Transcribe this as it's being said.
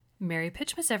Merry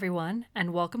Pitchmas, everyone,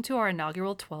 and welcome to our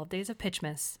inaugural 12 Days of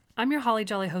Pitchmas. I'm your holly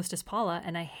jolly hostess, Paula,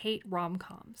 and I hate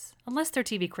rom-coms, unless they're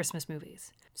TV Christmas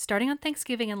movies. Starting on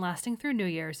Thanksgiving and lasting through New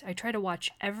Year's, I try to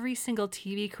watch every single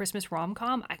TV Christmas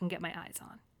rom-com I can get my eyes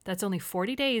on. That's only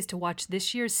 40 days to watch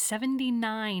this year's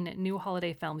 79 new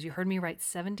holiday films. You heard me right,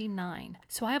 79.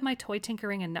 So I have my toy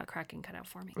tinkering and nutcracking cut out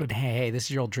for me. Hey, this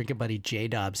is your old drinking buddy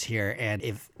J-Dobbs here, and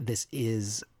if this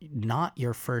is not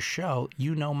your first show,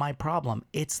 you know my problem.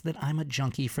 It's that I'm a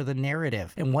junkie for the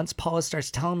narrative. And once Paula starts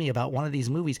telling me about one of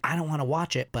these movies, I don't want to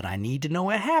watch it, but I need to know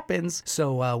what happens.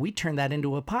 So we turn that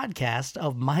into a podcast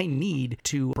of my need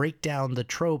to break down the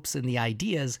tropes and the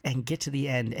ideas and get to the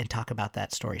end and talk about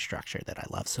that story structure that I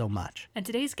love so much. And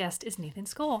today's guest is Nathan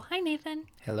Skoll. Hi, Nathan.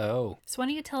 Hello. So why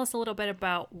don't you tell us a little bit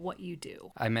about what you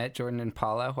do? I met Jordan and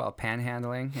Paula while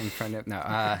panhandling in front of...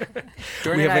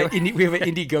 Jordan we have an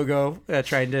Indiegogo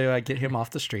trying to get him off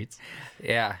the streets.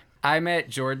 Yeah. I met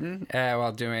Jordan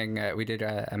while doing, we did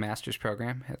a master's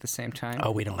program at the same time. Oh,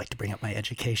 we don't like to bring up my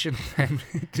education.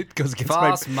 It goes against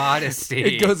false modesty.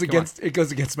 It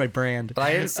goes against my brand. But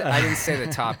I didn't say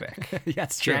the topic. Yeah,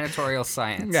 that's true. Janitorial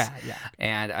science. Yeah.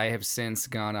 And I have since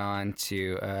gone on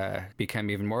to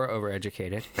become even more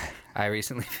overeducated. I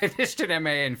recently finished an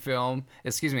MA in film,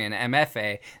 an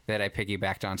MFA that I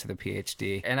piggybacked onto the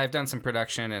PhD. And I've done some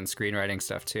production and screenwriting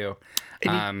stuff too.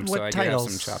 What so I titles?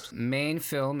 do have some chops. Main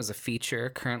film is a feature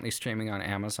currently streaming on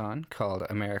Amazon called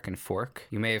American Fork.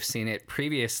 You may have seen it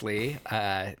previously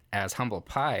as Humble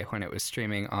Pie when it was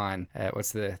streaming on,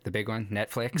 what's the big one?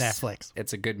 Netflix.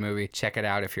 It's a good movie. Check it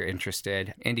out if you're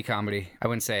interested. Indie comedy. I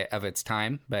wouldn't say of its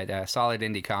time, but solid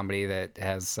indie comedy that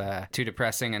has too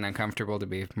depressing and uncomfortable to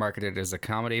be marketed as a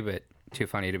comedy, but too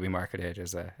funny to be marketed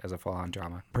as a full-on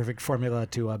drama. Perfect formula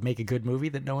to make a good movie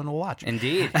that no one will watch.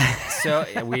 Indeed. So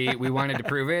we wanted to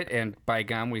prove it, and by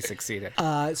gum, we succeeded.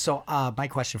 So my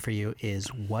question for you is,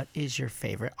 what is your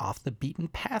favorite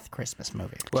off-the-beaten-path Christmas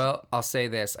movie? Well, I'll say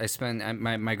this. I spend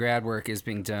my grad work is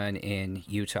being done in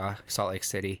Utah, Salt Lake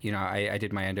City. You know, I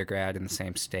did my undergrad in the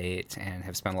same state and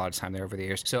have spent a lot of time there over the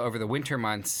years. So over the winter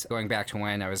months, going back to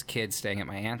when I was a kid staying at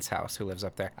my aunt's house who lives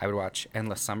up there, I would watch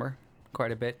Endless Summer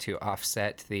quite a bit to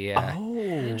offset the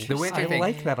winter thing. I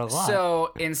like that a lot.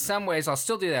 So in some ways, I'll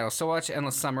still do that. I'll still watch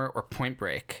Endless Summer or Point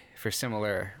Break for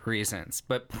similar reasons.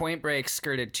 But Point Break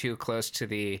skirted too close to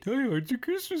the, oh, it's a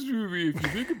Christmas movie if you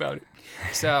think about it.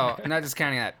 So I'm not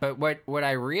discounting that. But what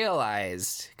I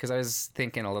realized, because I was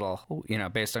thinking a little,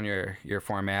 based on your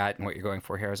format and what you're going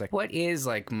for here, I was like, what is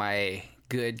like my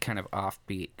good kind of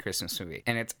offbeat Christmas movie?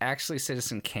 And it's actually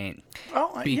Citizen Kane.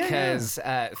 Because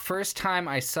first time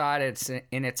I saw it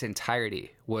in its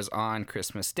entirety was on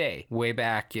Christmas Day, way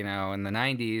back, in the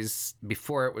 90s,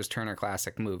 before it was Turner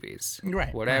Classic Movies.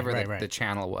 Right. Whatever the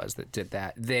channel was that did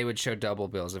that. They would show double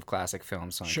bills of classic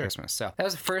films on Christmas. So that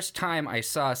was the first time I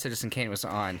saw Citizen Kane was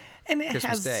on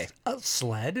Christmas Day. A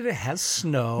sled, and it has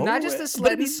snow. Not just the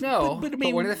sled and snow, but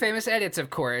one of the famous edits, of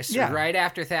course, right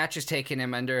after Thatcher's taken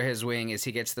him under his wing, is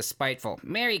he gets the spiteful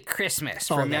 "Merry Christmas"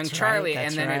 from young Charlie,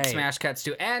 and then it smash cuts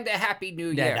to "and a Happy New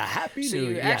Year." So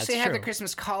you actually have the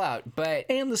Christmas call out, but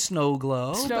and the snow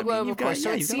globe. Snow globe, of course.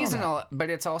 So it's seasonal, but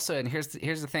it's also, and here's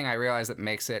the thing I realized that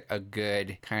makes it a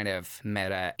good kind of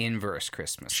meta inverse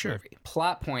Christmas movie.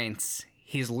 Plot points.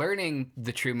 He's learning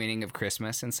the true meaning of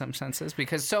Christmas in some senses,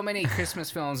 because so many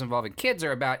Christmas films involving kids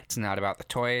are about, it's not about the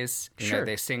toys. You know,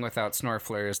 they sing without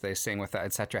snorkelers, they sing without,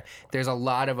 etc. There's a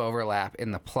lot of overlap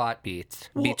in the plot beats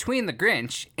between The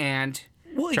Grinch and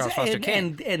Charles Foster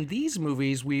Kane. And these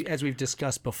movies, as we've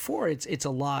discussed before, it's a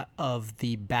lot of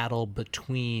the battle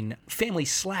between family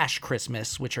 /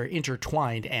 Christmas, which are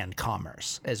intertwined, and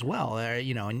commerce as well.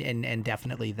 And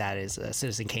definitely that is a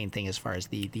Citizen Kane thing as far as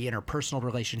the interpersonal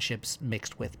relationships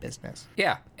mixed with business.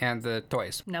 Yeah, and the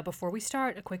toys. Now, before we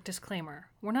start, a quick disclaimer.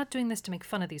 We're not doing this to make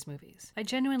fun of these movies. I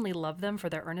genuinely love them for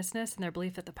their earnestness and their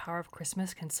belief that the power of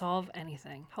Christmas can solve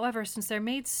anything. However, since they're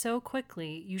made so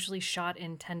quickly, usually shot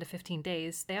in 10 to 15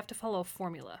 days, they have to follow a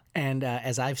formula. And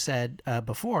as I've said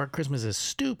before, Christmas is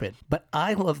stupid, but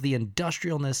I love the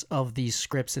industrialness of these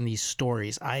scripts and these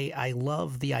stories. I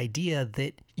love the idea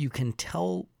that you can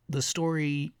tell the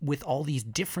story with all these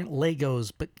different Legos,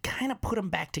 but kind of put them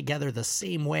back together the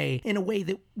same way, in a way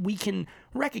that we can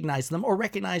recognize them or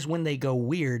recognize when they go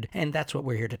weird, and that's what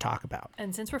we're here to talk about.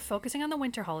 And since we're focusing on the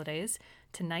winter holidays,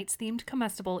 tonight's themed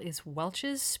comestible is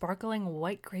Welch's Sparkling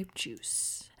White Grape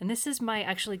Juice. And this is my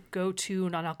actually go-to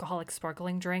non-alcoholic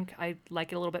sparkling drink. I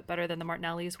like it a little bit better than the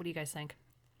Martinelli's. What do you guys think?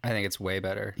 I think it's way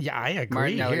better. Yeah, I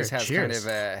agree. Martinelli's Here, has cheers.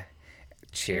 kind of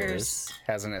Cheers.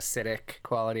 Has an acidic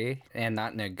quality, and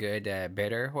not in a good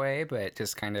bitter way, but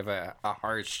just kind of a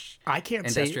harsh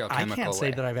industrial chemical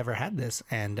way. That I've ever had this,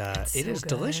 and it is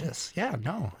delicious. Yeah,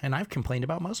 no, and I've complained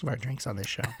about most of our drinks on this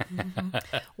show.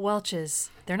 Welch's.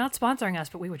 They're not sponsoring us,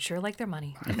 but we would sure like their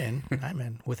money. I'm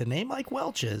in. With a name like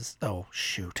Welch's. Oh,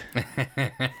 shoot.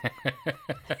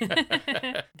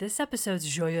 This episode's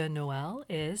Joyeux Noël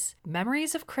is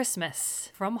Memories of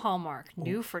Christmas from Hallmark,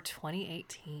 new for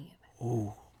 2018.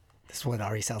 Ooh. This one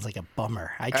already sounds like a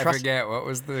bummer. I forget, what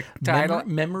was the title?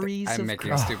 Memories I'm of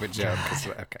making a stupid joke.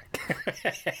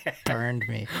 Okay. Burned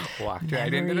me. Walked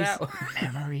right into that one.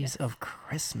 Memories of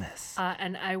Christmas.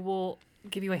 And I will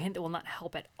give you a hint that will not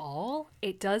help at all.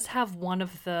 It does have one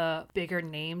of the bigger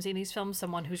names in these films,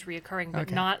 someone who's reoccurring, but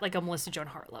not like a Melissa Joan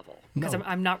Hart level. Because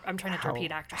I'm trying to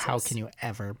repeat actresses. How can you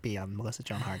ever be on Melissa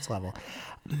Joan Hart's level?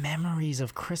 Memories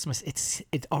of Christmas.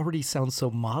 It already sounds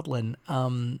so maudlin.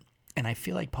 And I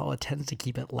feel like Paula tends to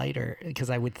keep it lighter because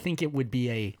I would think it would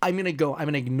be I'm going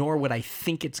to ignore what I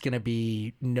think it's going to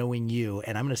be, knowing you.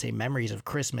 And I'm going to say Memories of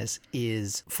Christmas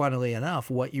is, funnily enough,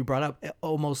 what you brought up,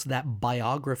 almost that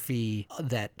biography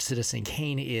that Citizen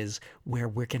Kane is, where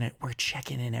we're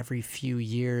checking in every few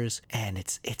years. And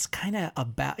it's kind of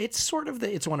about, it's sort of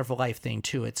the It's a Wonderful Life thing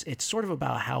too. It's sort of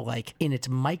about how, like, in its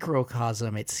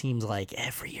microcosm, it seems like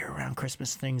every year around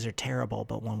Christmas things are terrible.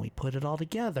 But when we put it all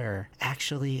together,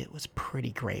 actually it was pretty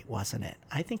great, wasn't it?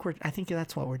 I think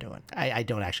that's what we're doing. I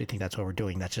don't actually think that's what we're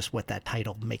doing. That's just what that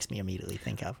title makes me immediately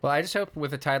think of. Well, I just hope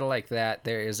with a title like that,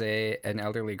 there is an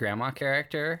elderly grandma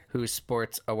character who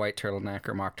sports a white turtleneck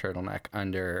or mock turtleneck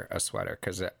under a sweater,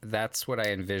 because that's what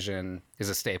I envision is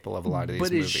a staple of a lot of these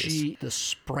movies. But is she the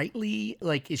sprightly,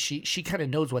 like, is she kind of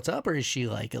knows what's up, or is she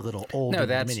like a little old? No,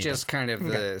 that's just kind of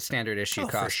the standard issue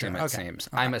costume, it seems.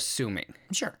 Okay. I'm assuming.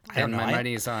 Sure. And my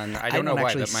money's on, I don't know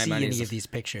why, but my money's... I don't actually see any of these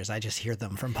pictures. I just hear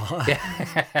them from Paula.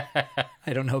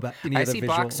 I don't know about any of the visuals. I see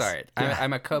box art. Yeah.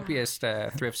 I'm a copious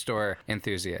thrift store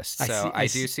enthusiast, so I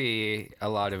do see a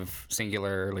lot of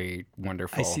singularly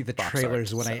wonderful I see the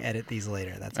trailers when I edit these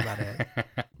later. That's about it.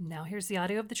 Now here's the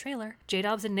audio of the trailer.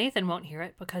 J-Dobbs and Nathan won't hear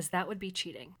it because that would be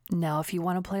cheating. Now, if you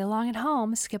want to play along at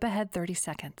home, skip ahead 30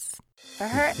 seconds. For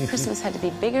her, Christmas had to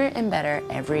be bigger and better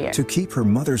every year. To keep her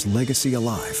mother's legacy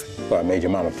alive. Well, I made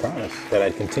your mom a promise that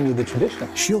I'd continue the tradition.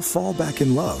 She'll fall back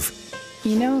in love.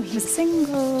 You know, he's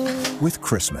single. With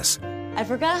Christmas. I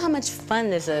forgot how much fun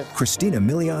this is. Christina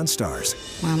Milian stars.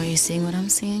 Mom, are you seeing what I'm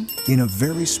seeing? In a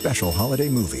very special holiday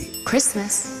movie.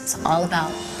 Christmas is all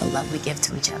about the love we give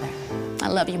to each other. I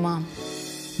love you, Mom.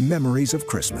 Memories of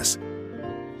Christmas.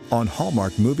 On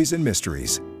Hallmark Movies and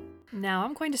Mysteries. Now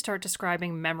I'm going to start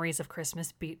describing Memories of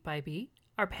Christmas beat by beat.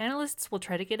 Our panelists will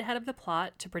try to get ahead of the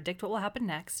plot to predict what will happen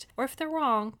next, or if they're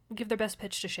wrong, give their best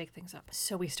pitch to shake things up.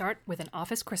 So we start with an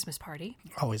office Christmas party.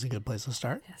 Always a good place to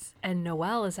start. Yes. And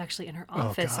Noelle is actually in her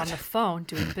office on the phone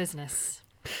doing business.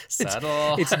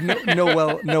 Subtle. It's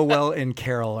Noelle and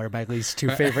Carol are my least two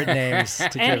favorite names. To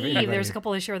and give Eve. anybody. There's a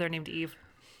couple of sure they're named Eve.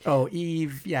 Oh,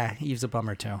 Eve. Yeah, Eve's a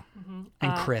bummer too. Mm-hmm.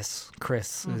 And Chris.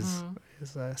 Chris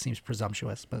seems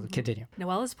presumptuous, but continue.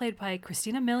 Noelle is played by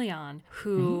Christina Milian,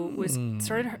 who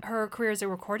started her career as a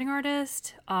recording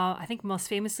artist. I think most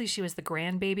famously she was the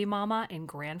grandbaby mama in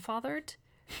Grandfathered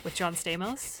with John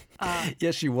Stamos.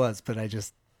 Yes, she was, but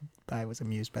I was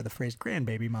amused by the phrase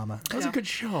grandbaby mama. That was a good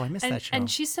show. I missed that show. And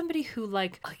she's somebody who,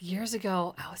 like, years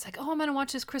ago, I was like, oh, I'm going to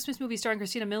watch this Christmas movie starring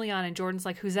Christina Milian. And Jordan's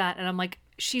like, who's that? And I'm like,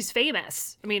 she's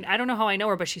famous. I mean, I don't know how I know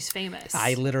her, but she's famous.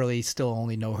 I literally still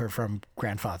only know her from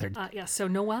Grandfathered. So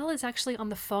Noelle is actually on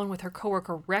the phone with her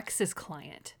coworker Rex's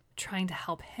client, trying to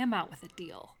help him out with a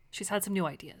deal. She's had some new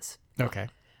ideas. Okay.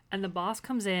 And the boss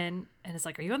comes in and is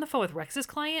like, are you on the phone with Rex's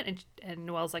client? And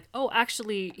Noelle's like, oh,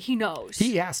 actually, he knows.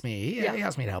 He asked me. He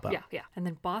asked me to help out. Yeah. And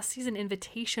then boss sees an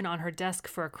invitation on her desk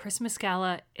for a Christmas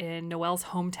gala in Noelle's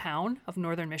hometown of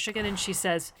Northern Michigan. And she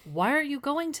says, why aren't you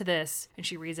going to this? And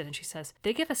she reads it and she says,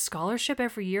 they give a scholarship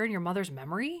every year in your mother's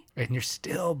memory? And you're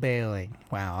still bailing.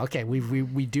 Wow. Okay.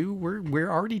 We're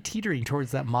already teetering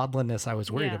towards that maudlinness I was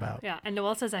worried about. Yeah. And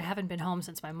Noelle says, I haven't been home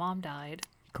since my mom died.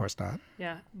 Of course not.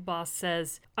 Yeah. Boss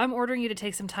says, I'm ordering you to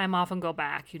take some time off and go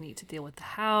back. You need to deal with the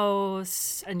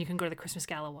house, and you can go to the Christmas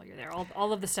gala while you're there.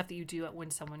 All of the stuff that you do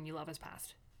when someone you love has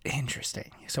passed.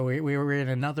 Interesting. So we're in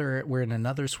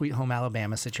another Sweet Home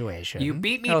Alabama situation. You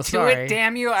beat me to it,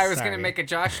 damn you! I was going to make a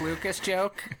Josh Lucas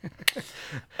joke.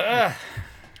 All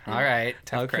right,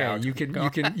 tough crowd. You can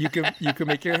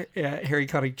make your Harry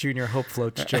Connick Jr. Hope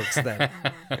Floats jokes then.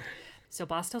 So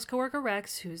boss tells coworker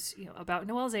Rex, who's about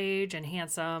Noelle's age and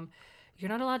handsome, you're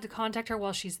not allowed to contact her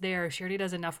while she's there. She already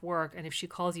does enough work, and if she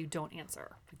calls you, don't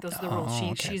answer. Those are the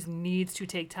rules. She needs to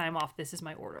take time off. This is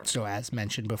my order. So as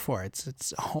mentioned before,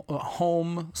 it's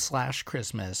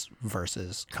home/Christmas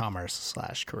versus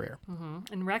commerce/career.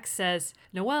 And Rex says,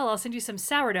 Noelle, I'll send you some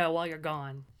sourdough while you're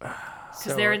gone.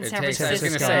 Because they're in San I was Francisco.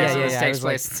 going to say, so Yeah, this I takes was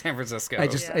like- place in San Francisco. I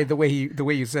just the way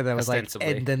you said that I was like,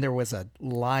 Ostensibly. and then there was a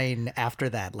line after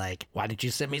that like, why didn't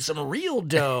you send me some real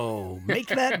dough? Make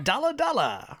that dollar.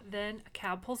 Then a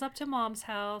cab pulls up to Mom's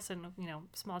house in,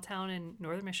 small town in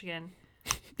northern Michigan.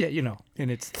 Yeah, in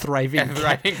its thriving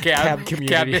cab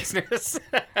community. business.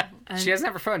 She doesn't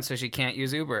have her phone, so she can't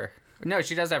use Uber. No,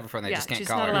 she does have her phone. They just can't she's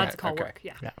call not her. allowed yet. to call Okay. work.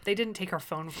 Yeah. They didn't take her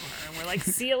phone from her, and we're like,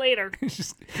 see you later. It's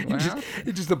just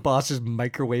the boss just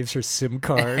microwaves her SIM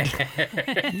card.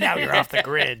 Now you're off the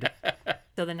grid.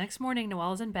 So the next morning,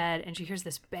 Noelle's in bed, and she hears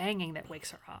this banging that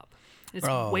wakes her up. It's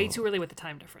way too early with the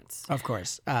time difference. Of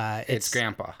course, It's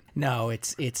Grandpa. No,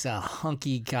 it's a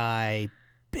hunky guy.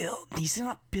 He's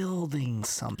not building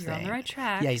something. You're on the right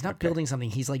track. Yeah, he's not building something.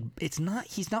 He's like, he's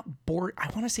not board. I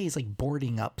want to say he's like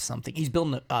boarding up something. He's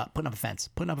putting up a fence,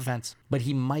 but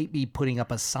he might be putting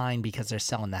up a sign because they're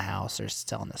selling the house or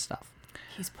selling the stuff.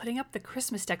 He's putting up the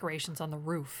Christmas decorations on the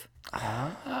roof.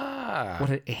 What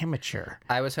an amateur.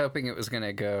 I was hoping it was going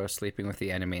to go Sleeping with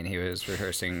the Enemy, and he was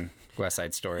rehearsing West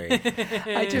Side Story.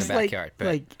 I just the backyard, but-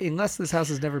 like unless this house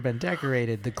has never been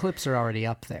decorated, the clips are already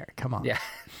up there. Come on. Yeah.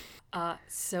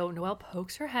 So Noelle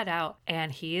pokes her head out,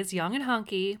 and he is young and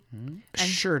hunky.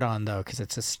 Shirt on though, because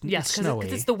it's Yes, snowy.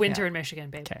 because it's the winter in Michigan,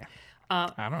 babe. Okay.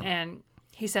 I don't know. And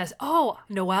he says, "Oh,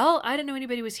 Noelle, I didn't know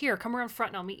anybody was here. Come around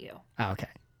front, and I'll meet you." Oh, okay.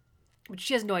 But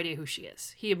she has no idea who she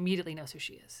is. He immediately knows who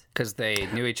she is. Because they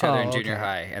knew each other in junior okay.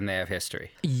 high, and they have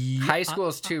history. High school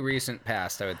is too recent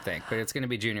past, I would think, but it's going to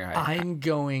be junior high. I'm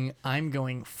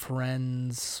going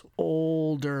friend's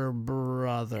older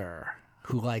brother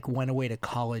who like went away to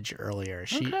college earlier.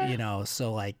 She,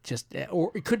 so like just,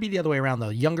 or it could be the other way around though.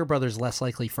 Younger brother's less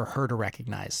likely for her to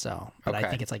recognize. So, but I Okay.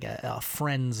 think it's like a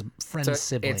friend's So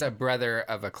sibling. it's a brother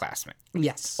of a classmate.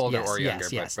 yes, older yes, or younger, yes,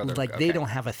 but yes. brother- Like they okay. don't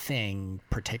have a thing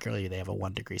particularly. They have a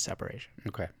 1 degree separation.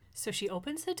 Okay. So she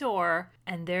opens the door,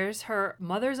 and there's her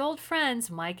mother's old friends,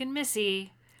 Mike and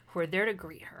Missy, who are there to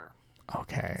greet her.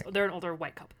 Okay, They're an older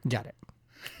white couple. got it.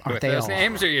 Aren't With they those all?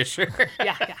 names, are you sure?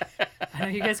 Yeah. I know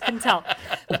you guys couldn't tell,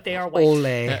 but they are white.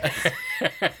 Ole.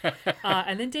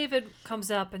 And then David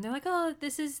comes up, and they're like, "Oh,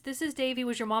 this is Davey.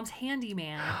 Was your mom's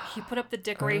handyman? He put up the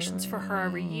decorations for her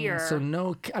every year." So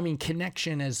no, I mean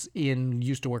connection as in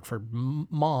used to work for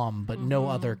mom, but no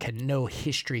other no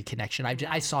history connection.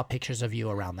 I saw pictures of you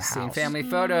around the Seen house. family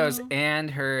photos and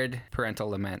heard parental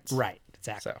laments. Right,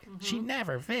 exactly. So She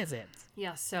never visits.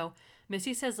 Yeah, so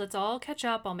Missy says, let's all catch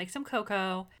up. I'll make some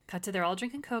cocoa. Cut to they're all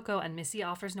drinking cocoa, and Missy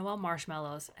offers Noelle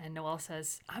marshmallows. And Noelle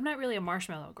says, I'm not really a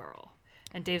marshmallow girl.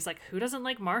 And Dave's like, who doesn't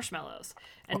like marshmallows?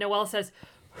 And Noelle says,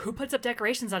 who puts up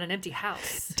decorations on an empty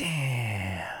house?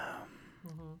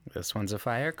 this one's a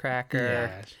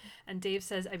firecracker. And Dave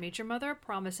says, I made your mother a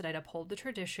promise that I'd uphold the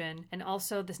tradition. And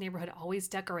also, this neighborhood always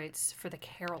decorates for the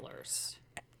carolers.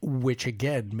 Which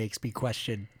again makes me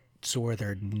question, so are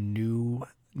there new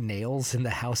nails in the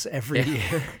house every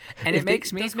year? And it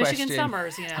makes me Those question. Michigan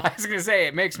summers, I was going to say,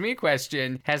 it makes me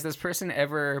question, has this person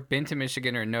ever been to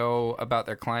Michigan or know about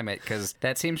their climate? Because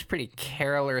that seems pretty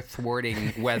caroler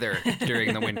thwarting weather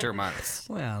during the winter months.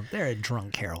 Well, they're a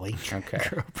drunk caroling Okay.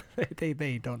 group.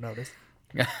 They don't notice.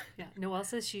 Yeah, Noelle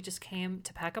says she just came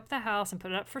to pack up the house and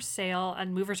put it up for sale,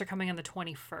 and movers are coming on the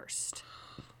 21st.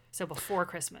 So before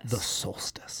Christmas. The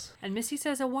solstice. And Missy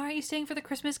says, oh, why aren't you staying for the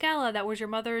Christmas gala? That was your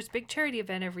mother's big charity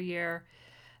event every year.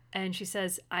 And she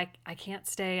says, I can't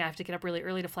stay. I have to get up really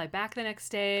early to fly back the next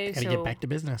day. Gotta get back to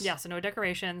business. Yeah, so no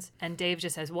decorations. And Dave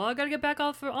just says, well, I got to get back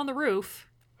off on the roof.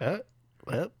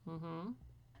 Well,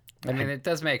 I mean, it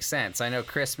does make sense. I know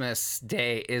Christmas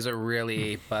Day is a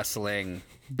really bustling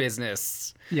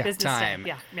business Business time.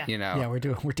 day. Yeah. You know, yeah, we're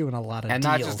doing a lot of and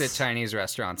deals. not just at Chinese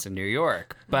restaurants in New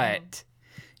York, but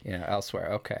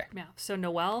elsewhere. Okay. Yeah. So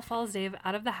Noelle follows Dave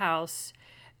out of the house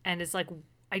and is like,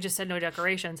 I just said no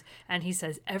decorations. And he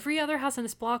says, every other house in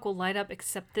this block will light up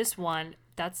except this one.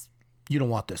 That's You don't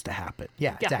want this to happen.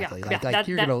 Yeah, Yeah, exactly. yeah, Like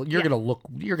you're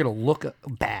gonna look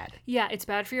bad. yeah, it's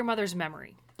bad for your mother's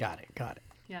memory. Got it.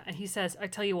 Yeah, and he says, I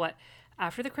tell you what,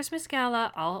 after the Christmas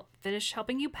gala, I'll finish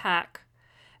helping you pack.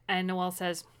 And Noelle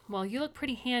says, well, you look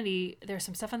pretty handy. There's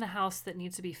some stuff in the house that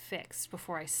needs to be fixed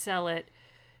before I sell it.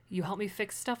 You help me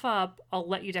fix stuff up, I'll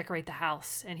let you decorate the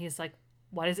house. And he's like,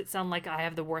 why does it sound like I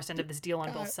have the worst end of this deal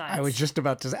on both sides? I was just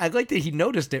about to say, I like that he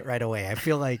noticed it right away. I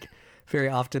feel like very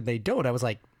often they don't. I was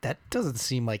like, that doesn't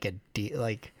seem like a deal.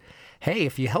 Like, hey,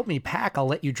 if you help me pack, I'll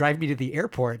let you drive me to the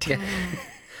airport.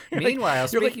 Meanwhile,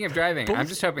 you're like, speaking of driving, I'm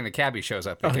just hoping the cabbie shows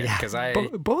up again because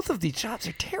Both of these jobs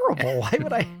are terrible. Why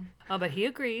would I? Oh, but he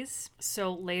agrees.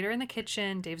 So later in the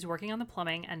kitchen, Dave's working on the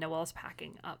plumbing and Noelle's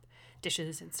packing up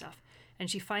dishes and stuff. And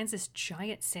she finds this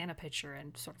giant Santa picture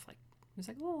and sort of like, he's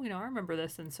like, oh, I remember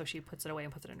this. And so she puts it away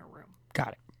and puts it in her room. Got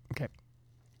it. Okay.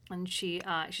 And she's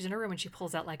in her room and she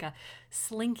pulls out like a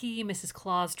slinky Mrs.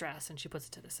 Claus dress and she puts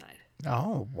it to the side.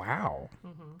 Oh, wow.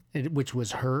 Which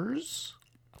was hers?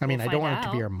 I mean, I We'll don't find want it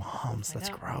to be out. her mom's. That's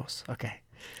out. gross. Okay.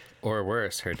 or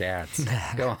worse, her dad's.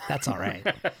 Go on. That's all right.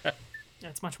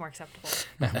 It's much more acceptable.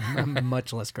 I'm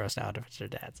much less grossed out if it's her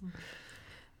dad's.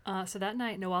 So that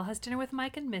night, Noelle has dinner with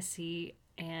Mike and Missy,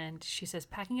 and she says,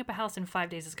 packing up a house in 5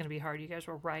 days is going to be hard. You guys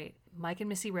were right. Mike and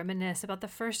Missy reminisce about the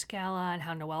first gala and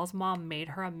how Noelle's mom made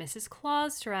her a Mrs.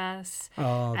 Claus dress.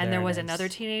 Oh, and there there was it is. another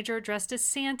teenager dressed as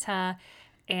Santa,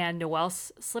 and Noelle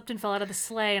slipped and fell out of the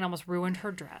sleigh and almost ruined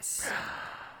her dress.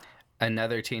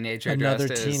 Another teenager Another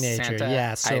dressed teenager, as Santa.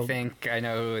 yeah, I so- think I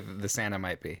know who the Santa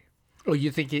might be. Oh,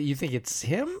 you think it's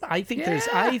him? I think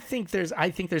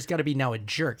there's got to be now a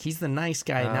jerk. He's the nice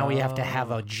guy. Now we have to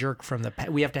have a jerk from the.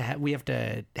 We have to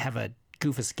have a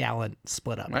Goofus Gallant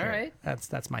split up. All here. right.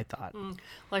 That's my thought. Well,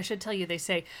 I should tell you, they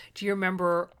say, do you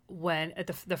remember when at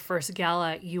the first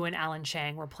gala, you and Alan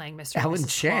Chang were playing Mr. and Alan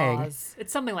Mrs. Chang? Claus?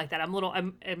 It's something like that.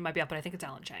 It might be up, but I think it's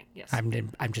Alan Chang. Yes.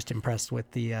 I'm just impressed with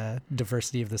the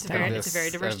diversity of this very- town. It's a very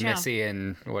diverse of town. Missy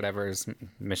in whatever's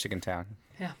Michigan town.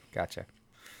 Yeah. Gotcha.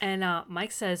 And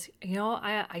Mike says,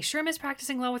 I sure miss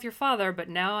practicing law with your father, but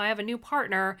now I have a new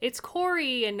partner. It's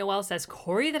Corey. And Noelle says,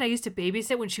 Corey that I used to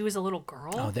babysit when she was a little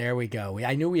girl? Oh, there we go.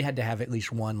 I knew we had to have at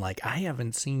least one. Like, I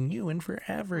haven't seen you in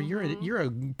forever. You're a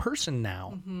person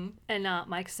now. And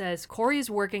Mike says, Corey is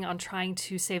working on trying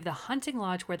to save the hunting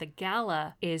lodge where the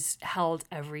gala is held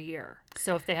every year.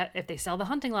 So if they sell the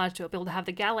hunting lodge, to be able to have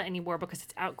the gala anymore because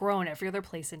it's outgrown every other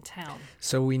place in town.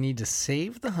 So we need to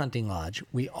save the hunting lodge.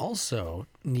 We also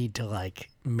need to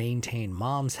maintain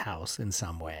Mom's house in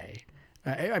some way.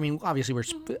 I mean, obviously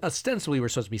ostensibly we're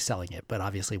supposed to be selling it, but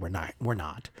obviously we're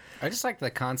not. I just like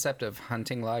the concept of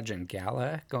hunting lodge and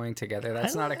gala going together.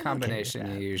 That's not a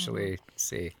combination you usually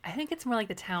see. I think it's more like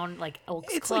the town,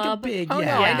 Elks It's Club. like a big Oh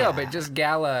yeah. no, I know, but just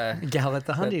gala. Gal at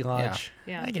the hunting yeah. lodge.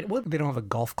 Yeah. I get it. Well, they don't have a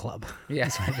golf club. Yeah.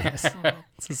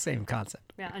 It's the same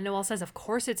concept. Yeah, and Noelle says, of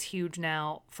course it's huge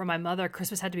now. For my mother,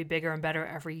 Christmas had to be bigger and better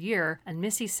every year. And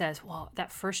Missy says, well,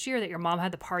 that first year that your mom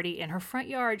had the party in her front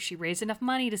yard, she raised enough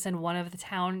money to send one of the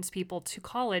townspeople to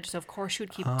college. So of course she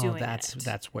would keep doing that's it.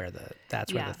 that's where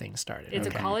the thing started. It's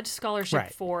Okay. a college scholarship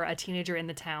Right. for a teenager in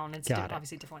the town. It's Got it.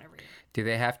 obviously different every year. Do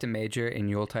they have to major in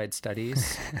Yuletide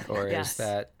studies, or Yes. is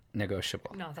that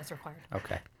negotiable? No, that's required.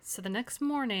 Okay. So the next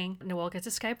morning, Noelle gets a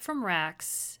Skype from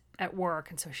Rex at work,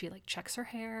 and so she checks her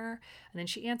hair, and then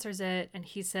she answers it, and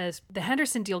he says, the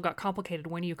Henderson deal got complicated.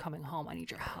 When are you coming home? I need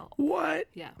your help. What?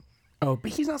 Yeah. Oh,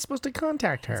 but he's not supposed to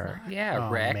contact her. Yeah,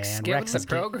 Oh, Rex, man. get Rex with is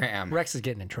the program. Rex is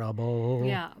getting in trouble.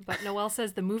 Yeah, but Noelle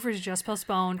says the move is just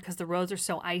postponed because the roads are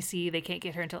so icy. They can't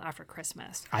get here until after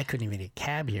Christmas. I couldn't even get a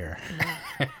cab here.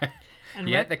 And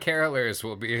Yet the carolers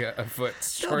will be afoot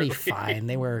They'll shortly. be fine.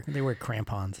 They wear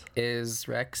crampons. Is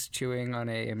Rex chewing on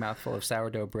a mouthful of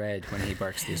sourdough bread when he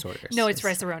barks these orders? No, it's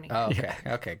rice-a-roni. Oh, okay.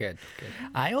 Okay, good.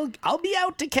 I'll be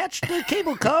out to catch the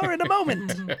cable car in a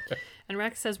moment. And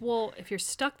Rex says, well, if you're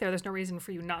stuck there, there's no reason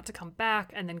for you not to come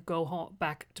back and then go home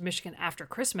back to Michigan after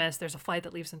Christmas. There's a flight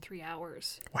that leaves in 3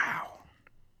 hours. Wow.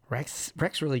 Rex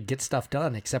really gets stuff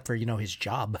done except for his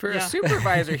job. For Yeah. a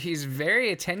supervisor, he's very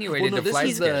attenuated to flight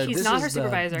He's schedule. not her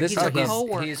supervisor. He's her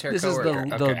coworker. He's her This coworker. is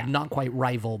the Okay. not quite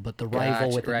rival, but the rival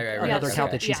Gotcha. with Right. another Yeah, account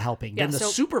so- that she's yeah. helping. Yeah, Then the so-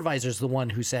 supervisor's the one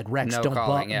who said, Rex, No don't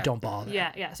calling, yeah. don't bother.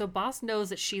 Yeah. So Boss knows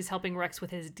that she's helping Rex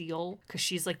with his deal because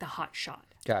she's the hot shot.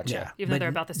 Gotcha. Even though they're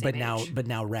about the same age. But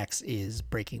now Rex is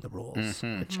breaking the rules,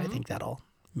 Mm-hmm. which I think that'll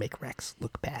make Rex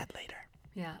look bad later.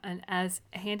 Yeah, and as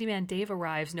handyman Dave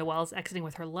arrives, Noelle's exiting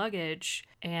with her luggage,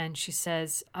 and she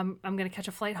says, I'm going to catch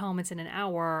a flight home. It's in an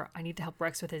hour. I need to help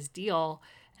Rex with his deal.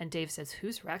 And Dave says,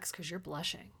 who's Rex? Because you're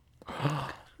blushing.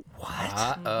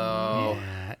 Uh-oh.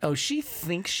 Oh, she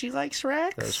thinks she likes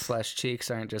Rex? Those flesh cheeks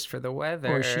aren't just for the weather.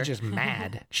 Or is she just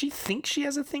mad? She thinks she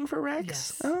has a thing for Rex?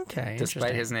 Yes. Okay. Despite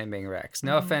interesting. his name being Rex.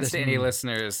 No offense to any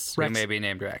listeners Rex- who may be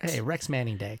named Rex. Hey, Rex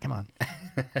Manning Day. Come on.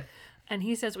 And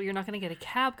he says, well, you're not going to get a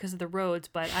cab because of the roads,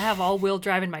 but I have all-wheel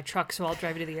drive in my truck, so I'll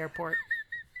drive you to the airport.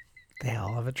 They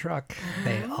all have a truck.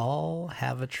 They all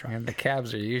have a truck. And the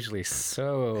cabs are usually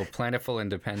so plentiful and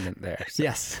dependent there. So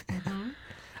Yes.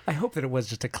 I hope that it was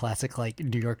just a classic like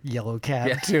New York yellow cab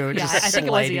Yeah. too. Yeah, I think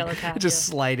it was a yellow cab, just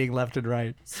yeah. sliding left and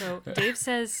right. So Dave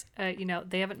says,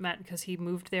 they haven't met because he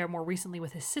moved there more recently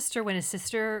with his sister when his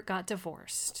sister got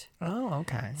divorced. Oh,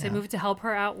 okay. So he moved to help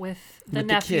her out with the With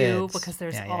the nephew kids. because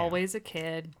there's Yeah, yeah. always a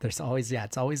kid. There's always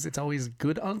it's always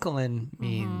good unclein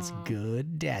means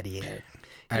good daddy.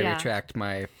 I Yeah. retract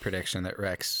my prediction that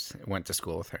Rex went to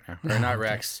school with her now. Or not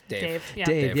Rex, Dave. Dave, yeah.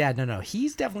 Dave, yeah, no,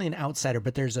 he's definitely an outsider,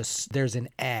 but there's an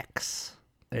ex.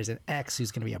 There's an ex who's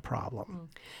going to be a problem.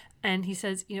 And he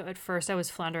says, at first I was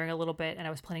floundering a little bit and I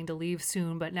was planning to leave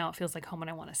soon, but now it feels like home and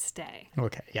I want to stay.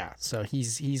 Okay, yeah. So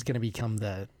he's going to become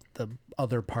the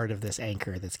other part of this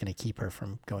anchor that's going to keep her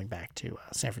from going back to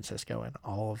San Francisco and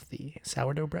all of the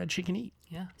sourdough bread she can eat.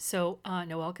 Yeah. So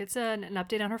Noelle gets an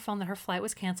update on her phone that her flight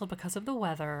was canceled because of the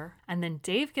weather. And then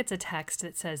Dave gets a text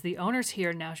that says, the owner's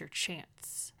here, now's your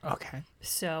chance. Okay.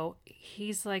 So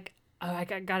he's like, oh, I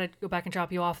got to go back and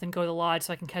drop you off, then go to the lodge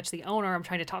so I can catch the owner. I'm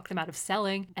trying to talk them out of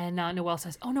selling. And Noelle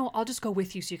says, oh, no, I'll just go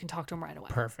with you so you can talk to him right away.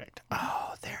 Perfect.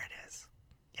 Oh, there it is.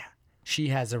 Yeah. She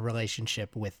has a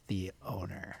relationship with the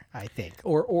owner, I think.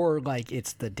 Or like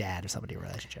it's the dad of somebody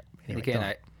relationship. Anyway, go Again,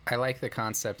 on. I like the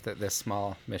concept that this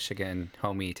small Michigan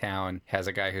homey town has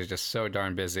a guy who's just so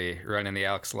darn busy running the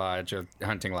Elks Lodge or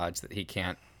hunting lodge that he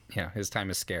can't, his time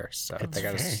is scarce. So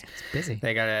it's busy.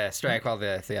 They gotta strike while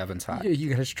the oven's hot. You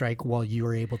got to strike while you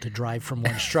were able to drive from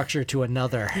one structure to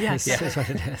another. Yes. Is what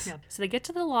it is. Yeah. So they get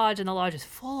to the lodge, and the lodge is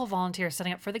full of volunteers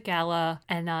setting up for the gala.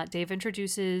 And Dave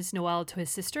introduces Noelle to his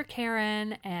sister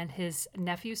Karen and his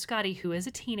nephew Scotty, who is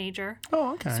a teenager.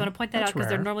 Oh, okay. Just want to point that out because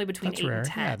they're normally between That's 8 rare. and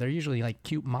 10. Yeah, they're usually like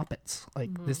cute Muppets.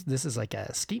 Like this is like a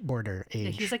skateboarder age.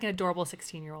 Yeah, he's like an adorable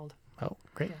 16-year-old. Oh,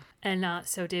 great. And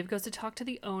so Dave goes to talk to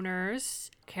the owners.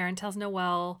 Karen tells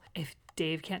Noelle if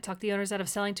Dave can't talk the owners out of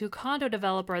selling to a condo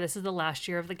developer, this is the last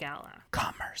year of the gala.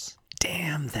 Commerce.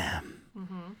 Damn them.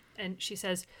 And she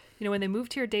says, when they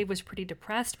moved here, Dave was pretty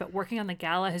depressed, but working on the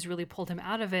gala has really pulled him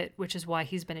out of it, which is why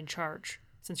he's been in charge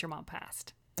since your mom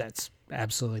passed. That's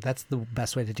the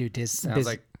best way to do Sounds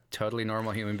like totally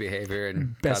normal human behavior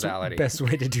and causality. best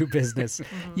way to do business.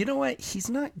 You know what? He's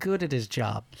not good at his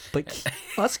job, but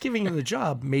us giving him the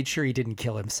job made sure he didn't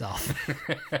kill himself.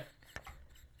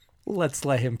 Let's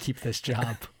let him keep this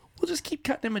job. We'll just keep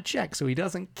cutting him a check so he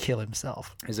doesn't kill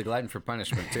himself. He's a glutton for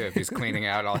punishment too if he's cleaning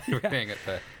out all everything at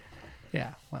the.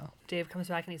 Yeah, well. Dave comes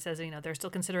back and he says, they're still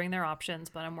considering their options,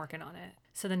 but I'm working on it.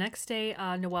 So the next day,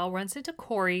 Noelle runs into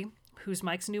Corey, who's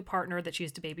Mike's new partner that she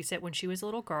used to babysit when she was a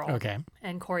little girl. Okay.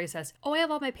 And Corey says, I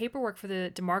have all my paperwork for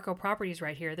the DeMarco properties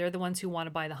right here. They're the ones who want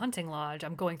to buy the hunting lodge.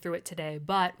 I'm going through it today,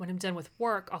 but when I'm done with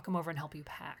work, I'll come over and help you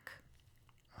pack.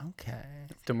 Okay.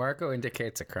 DeMarco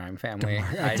indicates a crime family.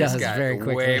 It I just does got very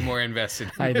quickly. way more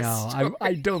invested in I this know. story.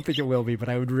 I don't think it will be, but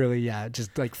I would really,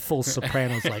 just like full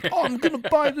Sopranos, like, oh, I'm going to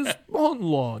buy this hunting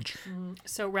lodge.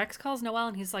 So Rex calls Noelle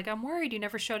and he's like, I'm worried you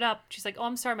never showed up. She's like, oh,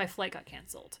 I'm sorry, my flight got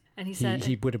canceled. And he said,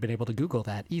 He would have been able to Google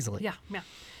that easily. yeah.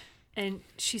 And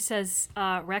she says,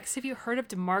 Rex, have you heard of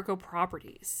DeMarco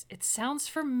Properties? It sounds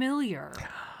familiar.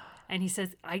 And he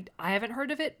says, I haven't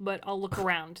heard of it, but I'll look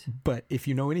around. But if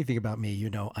you know anything about me, you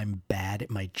know I'm bad at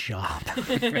my job.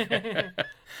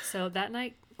 So that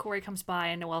night, Corey comes by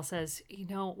and Noelle says,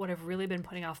 what I've really been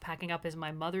putting off packing up is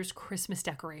my mother's Christmas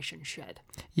decoration shed.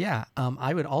 Yeah,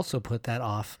 I would also put that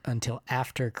off until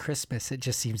after Christmas. It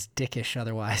just seems dickish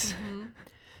otherwise.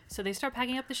 So they start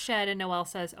packing up the shed, and Noelle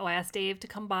says, I asked Dave to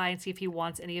come by and see if he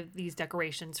wants any of these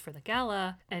decorations for the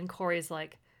gala. And Corey's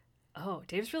like, oh,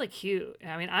 Dave's really cute.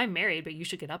 I mean, I'm married, but you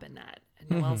should get up in that. And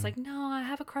Noelle's like, no, I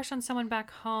have a crush on someone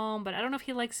back home, but I don't know if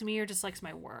he likes me or just likes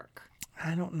my work.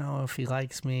 I don't know if he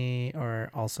likes me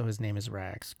or also his name is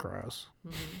Rex. Gross.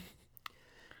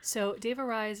 So Dave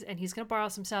arrives, and he's going to borrow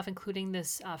some stuff, including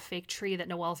this fake tree that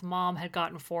Noelle's mom had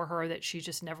gotten for her that she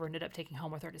just never ended up taking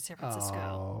home with her to San Francisco.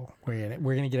 Oh, we're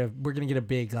gonna get a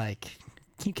big, like,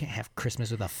 you can't have Christmas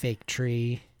with a fake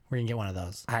tree. We're gonna get one of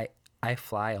those. I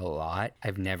fly a lot.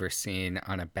 I've never seen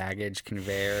on a baggage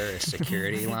conveyor, a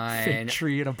security line. Fake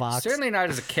tree in a box. Certainly not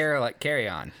as a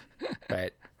carry-on,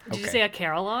 but Did you say a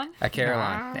carillon? a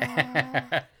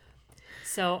carry-on.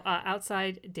 So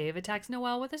outside, Dave attacks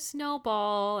Noelle with a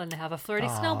snowball, and they have a flirty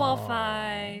snowball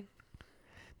fight.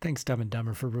 Thanks, Dumb and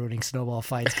Dumber, for ruining snowball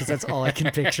fights, because that's all I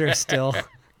can picture still.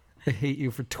 I hate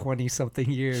you for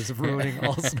 20-something years of ruining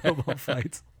all snowball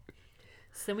fights.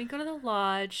 So then we go to the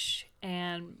lodge,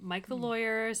 and Mike the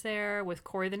lawyer is there with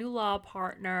Corey the new law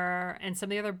partner and some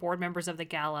of the other board members of the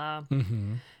gala.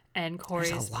 And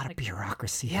Corey's There's a lot like, of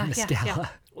bureaucracy yeah, in this yeah, gala. yeah.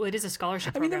 Well, it is a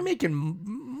scholarship I mean, program. they're making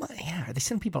money. Are they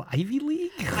sending people Ivy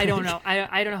League? I don't know.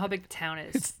 I don't know how big the town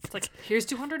is. It's like, here's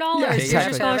 $200. Yeah, Here's exactly.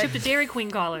 your scholarship to Dairy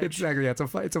Queen College. Exactly. Yeah, it's a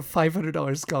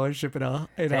 $500 scholarship and a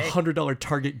 $100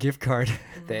 Target gift card.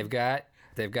 They've got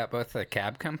both the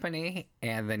cab company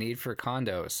and the need for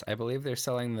condos. I believe they're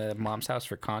selling the mom's house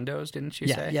for condos, didn't you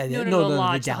say? No, the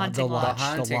lodge, the gala, hunting lodge. The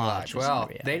hunting lodge. Well,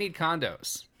 Yeah. they need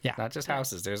condos. Yeah. Not just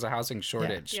houses. There's a housing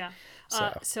shortage. Yeah.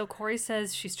 So. So Corey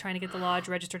says she's trying to get the lodge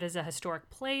registered as a historic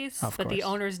place, Of but the course.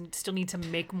 owners still need to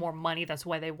make more money. That's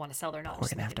why they want to sell their knowledge. We're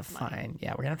gonna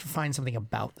have to find something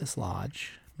about this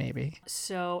lodge, maybe.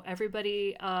 So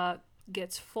everybody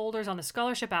gets folders on the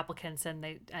scholarship applicants, and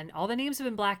all the names have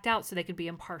been blacked out so they could be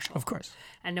impartial. Of course.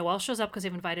 And Noelle shows up because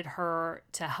they've invited her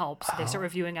to help, so they start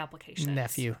reviewing applications.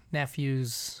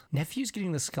 Nephew's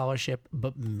getting the scholarship,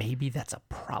 but maybe that's a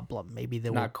problem. Maybe they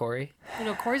will. Not Corey?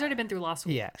 Corey's already been through law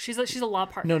school. Yeah. She's a law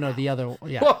partner. No, now. the other.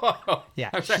 Yeah. Whoa!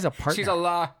 Yeah, she's a partner. She's a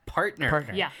law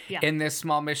partner. Yeah, yeah. In this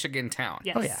small Michigan town.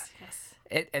 Yes. Oh, yeah. Yes.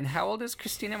 And how old is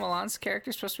Christina Milan's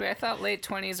character supposed to be? I thought late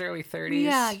 20s, early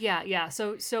 30s. Yeah.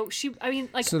 So she, I mean,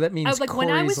 like, So that means when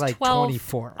I was Corey's, like, 12,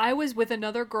 24. I was with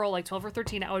another girl, like 12 or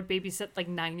 13. I would babysit like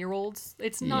 9-year-olds.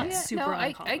 It's not super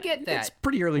uncommon. I get that. It's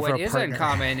pretty early for What a is partner.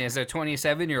 uncommon is a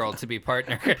 27-year-old to be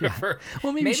partner.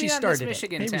 Well, maybe she on started this it.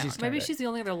 Michigan Maybe she town. started Maybe she's the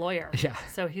only other lawyer. Yeah.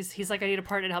 So he's like, I need a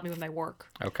partner to help me with my work.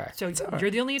 Okay. So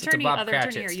you're the only It's a attorney, Bob other attorney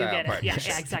Cratchit here. You style get it. Yeah,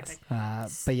 partnership. exactly.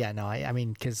 But yeah, no, I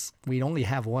mean, because we only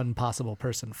have one possible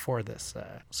person for this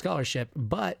scholarship,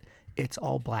 but it's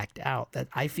all blacked out. That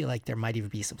I feel like there might even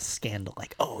be some scandal,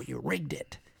 like, oh, you rigged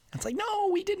it. It's like, no,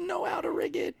 we didn't know how to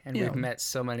rig it. And You we've know, met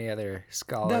so many other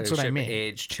That's what I mean.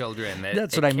 scholarship-age children that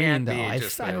that's it what I mean, can't though. be I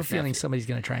just have the a feeling nephew. somebody's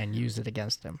going to try and use it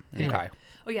against him. Anyway. Okay.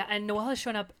 Oh yeah, and Noelle has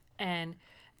shown up, and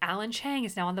Alan Chang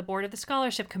is now on the board of the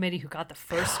scholarship committee, who got the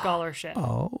first scholarship.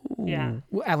 Oh, Yeah.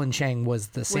 Well, Alan Chang was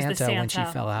the Santa when she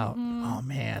Santa. fell out. Oh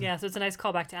man. Yeah, so it's a nice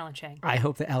callback to Alan Chang. I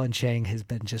hope that Alan Chang has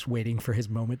been just waiting for his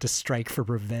moment to strike for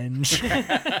revenge.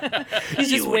 He's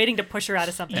just waiting to push her out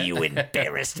of something. You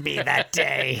embarrassed me that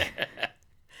day.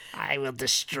 I will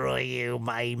destroy you,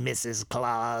 my Mrs.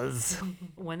 Claus.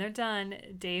 When they're done,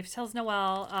 Dave tells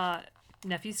Noelle,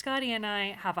 nephew Scotty and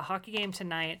I have a hockey game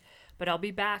tonight, but I'll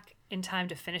be back in time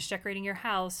to finish decorating your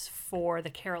house for the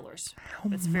carolers.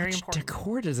 It's very important.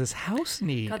 Decor does this house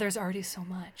need? God, there's already so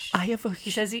much. I have a. He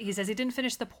says he didn't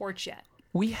finish the porch yet.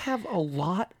 We have a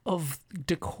lot of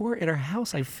decor at our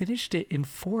house. I finished it in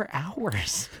 4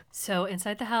 hours. So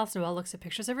inside the house, Noelle looks at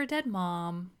pictures of her dead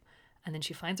mom, and then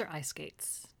she finds her ice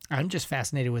skates. I'm just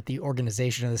fascinated with the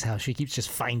organization of this house. She keeps just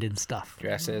finding stuff.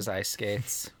 Dresses, ice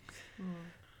skates.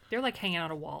 They're like hanging on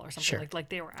a wall or something, Sure. like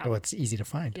they were out. Oh, it's easy to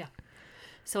find. Yeah.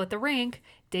 So at the rink,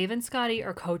 Dave and Scotty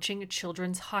are coaching a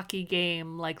children's hockey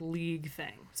game, like league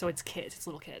thing. So it's kids, it's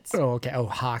little kids. Oh, okay. Oh,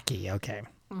 hockey. Okay.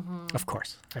 Of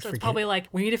course. I So forget. it's probably like,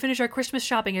 we need to finish our Christmas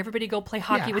shopping. Everybody go play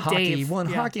hockey with Dave.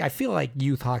 Hockey. I feel like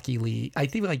youth hockey league. I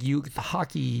think like youth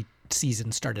hockey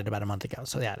season started about a month ago.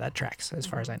 So yeah, that tracks as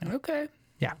far as I know. Okay.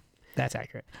 Yeah, that's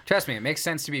accurate. Trust me, it makes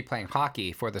sense to be playing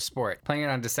hockey for the sport. Playing it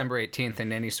on December 18th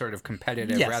in any sort of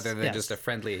competitive Yes, rather than yes. just a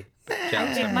friendly It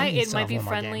joust. might still be have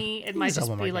one more friendly. game. It You might still just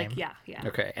have one be more like, game. yeah.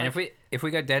 Okay, and if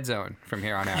we got Dead Zone from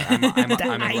here on out, I'm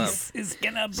in love. is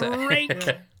gonna break.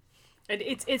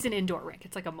 It's an indoor rink.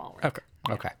 It's like a mall rink.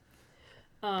 Okay.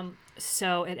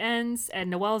 So it ends, and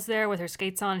Noelle's there with her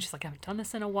skates on. She's like, I haven't done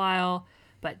this in a while.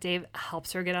 But Dave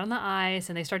helps her get on the ice,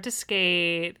 and they start to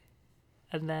skate.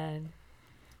 And then,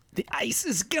 The ice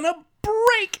is gonna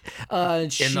break. In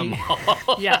the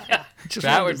mall. yeah.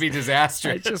 That would be I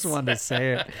disastrous. just wanted to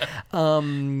say it.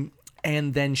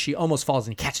 And then she almost falls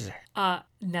and he catches her.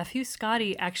 Nephew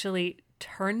Scotty actually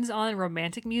turns on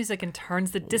romantic music and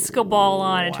turns the disco ball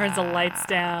on and turns the lights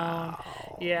down.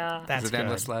 Yeah. That's Is it good.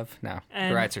 Endless Love? No.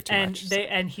 And, the rights are too and much.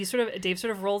 Dave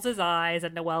sort of rolls his eyes,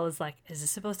 and Noelle is like, "Is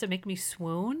this supposed to make me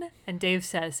swoon?" And Dave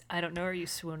says, "I don't know. Are you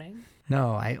swooning?"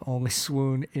 No, I only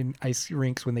swoon in ice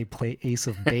rinks when they play Ace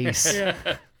of Base.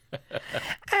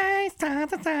 Ice on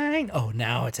the sign. Oh,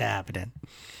 now it's happening.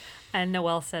 And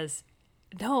Noelle says,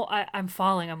 "No, I'm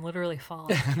falling. I'm literally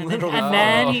falling." And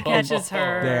then he catches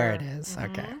her. There it is.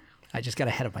 Okay. I just got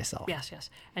ahead of myself. Yes.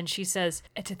 And she says,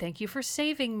 "To thank you for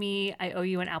saving me, I owe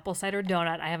you an apple cider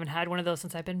donut. I haven't had one of those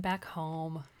since I've been back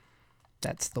home."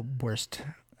 That's the worst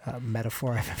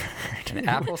metaphor I've ever heard. An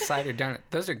apple cider donut.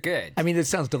 Those are good. I mean, it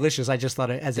sounds delicious. I just thought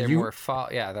it as They're more fall.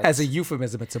 Yeah, that's as a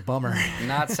euphemism, it's a bummer.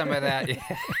 not some of that.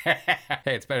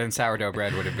 Hey, it's better than sourdough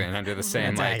bread would have been under the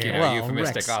same Well,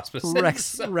 euphemistic auspices.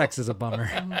 Rex is a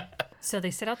bummer. So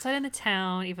they sit outside in the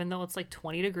town, even though it's like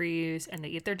 20 degrees, and they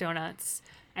eat their donuts.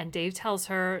 And Dave tells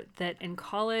her that in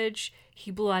college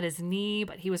he blew out his knee,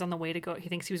 but he was on the way to go. He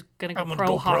thinks he was going to go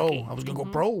pro hockey. I was gonna go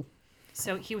pro.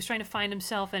 So he was trying to find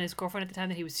himself, and his girlfriend at the time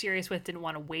that he was serious with didn't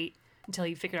want to wait until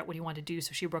he figured out what he wanted to do.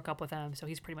 So she broke up with him. So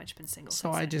he's pretty much been single. So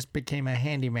since I then. just became a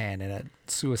handyman and a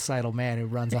suicidal man who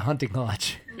runs a hunting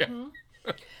lodge.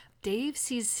 Dave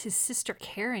sees his sister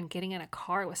Karen getting in a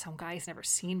car with some guy he's never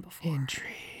seen before. Intrigue.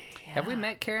 Have we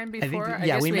met Karen think before? that-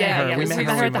 yeah, we met her. We met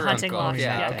her at the hunting lodge.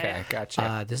 Yeah, Yeah, okay, yeah.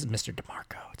 gotcha. This is Mr.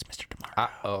 DeMarco. It's Mr. DeMarco.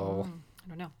 Uh-oh. I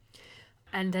don't know.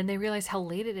 And then they realize how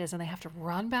late it is, and they have to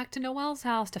run back to Noelle's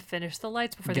house to finish the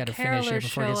lights before Got the to finish carolers it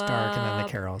before it show gets dark, and then the up.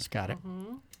 carols. Got it.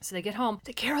 So they get home.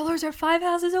 The carolers are 5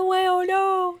 houses away. Oh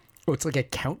no! Oh, it's like a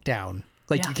countdown.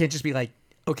 Like Yeah. you can't just be like,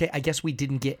 okay, I guess we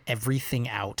didn't get everything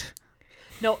out.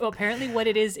 No, apparently what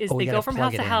it is Oh, we they gotta go from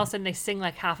plug house it to in. house and they sing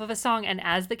like half of a song, and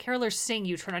as the carolers sing,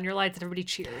 you turn on your lights and everybody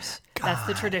cheers. That's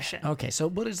the tradition. Okay, so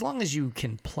but as long as you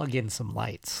can plug in some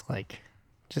lights, like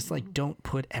just like don't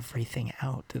put everything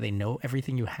out. Do they know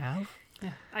everything you have?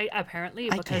 Yeah. I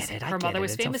apparently I because get it, I her get mother it.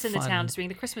 was It's a famous in the fun- town as being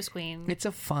the Christmas queen. It's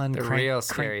a fun The real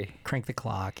scary. crank the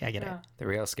clock. I get it. The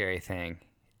real scary thing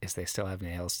is they still have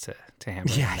nails to hammer.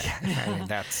 Yeah, in there. I mean,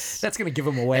 that's That's gonna give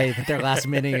them away that they're last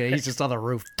minute and he's just on the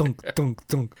roof. Dunk, dunk,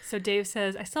 dunk. So Dave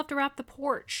says, I still have to wrap the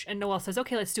porch. And Noelle says,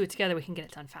 okay, let's do it together. We can get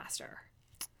it done faster.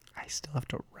 I still have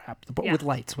to wrap the board Yeah. with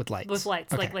lights. With lights. With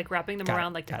lights, Okay. like wrapping them Got it,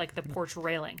 around like got it. the porch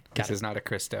railing. this is not a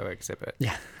Christo exhibit.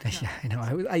 Yeah, yeah, I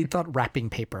know. I thought wrapping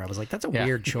paper. I was like, that's a Yeah.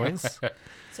 weird choice.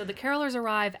 So the carolers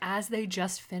arrive as they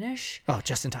just finish. Oh,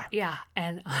 just in time. Yeah,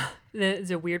 and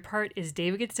the weird part is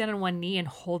David gets down on one knee and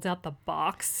holds out the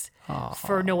box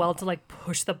for Noelle to like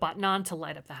push the button on to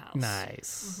light up the house.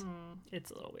 Nice.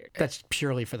 It's a little weird. That's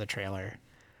purely for the trailer.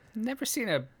 Never seen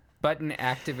a button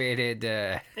activated.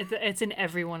 It's in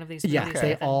every one of these Yeah, movies. they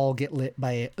Nathan. all get lit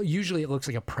by. Usually, it looks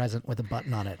like a present with a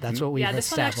button on it. That's what we've Yeah,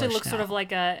 this one actually established looks sort now. of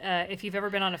like if you've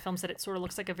ever been on a film set, it sort of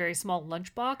looks like a very small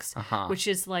lunchbox, which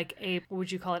is like what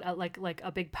would you call it? Like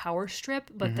a big power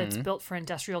strip, but that's built for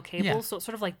industrial cables. Yeah. So it's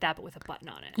sort of like that, but with a button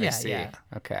on it. I Yeah, see. yeah.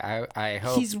 Okay, I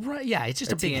hope He's right. Yeah, it's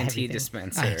just a a big heavy TNT thing.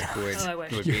 dispenser I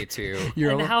wish. would be too.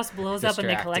 You're And the a- house blows up and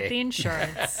they collect the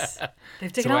distracting. insurance.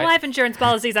 They've taken So all I- life insurance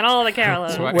policies on all of the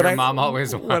carolers. what What her I- mom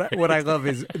always wanted. what I love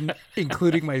is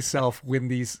including myself when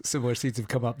these similar scenes have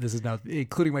come up. This is now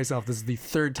including myself. This is the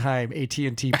third time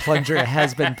AT&T plunger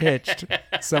has been pitched.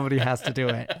 Somebody has to do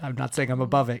it. I'm not saying I'm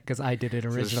above it because I did it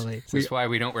originally. This is why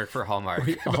we don't work for Hallmark.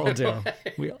 We all do.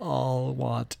 We all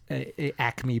want a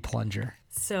Acme plunger.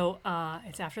 So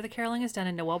it's after the caroling is done,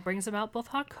 and Noelle brings them out both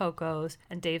hot cocos,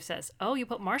 and Dave says, "Oh, you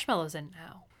put marshmallows in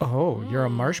now." Oh, you're a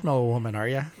marshmallow woman, are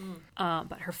you?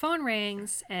 But her phone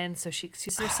rings, and so she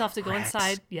excuses herself to go Rex.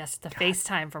 inside. Yes, the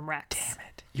FaceTime from Rex. Damn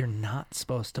it. You're not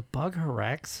supposed to bug her,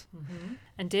 Rex.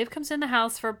 And Dave comes in the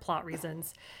house for plot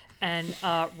reasons. And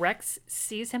Rex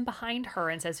sees him behind her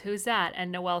and says, "Who's that?"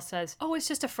 And Noelle says, "Oh, it's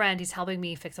just a friend. He's helping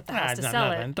me fix up the house to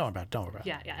sell it." Don't worry about it.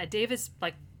 Yeah. And Dave is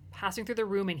like passing through the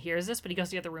room and hears this, but he goes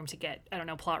to the other room to get, I don't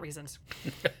know, plot reasons.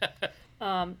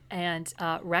 And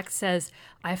Rex says,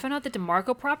 "I found out that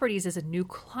DeMarco Properties is a new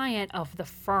client of the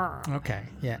firm." Okay,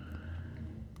 yeah.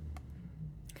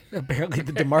 Apparently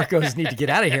the DeMarcos need to get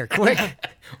out of here quick.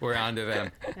 We're on to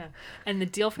them. Yeah. And the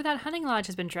deal for that hunting lodge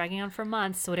has been dragging on for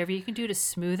months, so whatever you can do to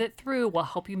smooth it through will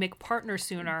help you make partners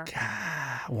sooner.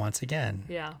 Once again,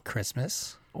 Yeah.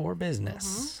 Christmas or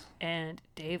business. And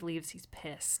Dave leaves, he's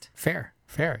pissed. Fair.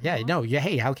 Yeah, no, yeah,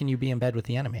 hey, how can you be in bed with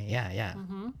the enemy? Yeah.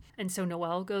 And so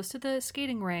Noelle goes to the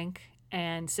skating rink,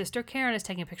 and Sister Karen is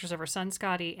taking pictures of her son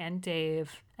Scotty and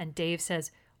Dave. And Dave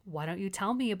says, "Why don't you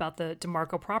tell me about the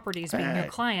DeMarco Properties being your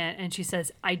client?" And she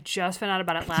says, "I just found out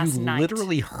about it last You night."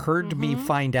 literally heard me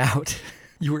find out.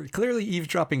 You were clearly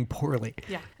eavesdropping poorly.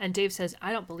 Yeah. And Dave says,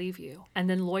 "I don't believe you." And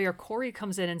then lawyer Corey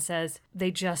comes in and says, "They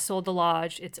just sold the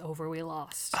lodge. It's over. We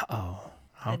lost." Oh,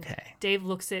 okay. Dave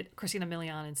looks at Christina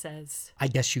Milian and says, I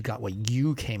guess you got what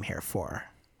you came here for.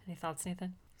 "Any thoughts,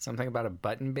 Nathan?" Something about a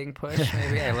button being pushed,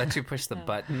 maybe? I let you push the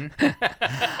button.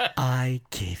 I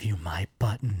gave you my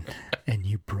button, and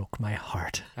you broke my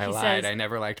heart. I He lied. says- I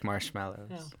never liked marshmallows.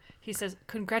 No. He says,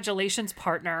 "Congratulations,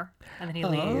 partner." And then he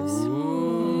leaves.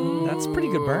 That's a pretty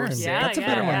good burn. Yeah, That's a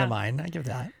better yeah, one yeah. than mine. I give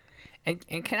that.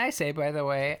 And can I say, by the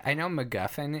way, I know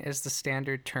MacGuffin is the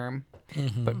standard term,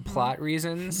 but plot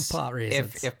reasons. Plot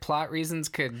reasons. If plot reasons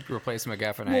could replace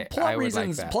MacGuffin, Well, I plot would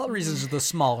reasons. like that. Plot reasons are the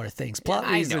smaller things. Plot I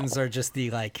know. reasons are just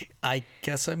the like. I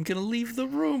guess I'm gonna leave the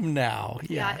room now.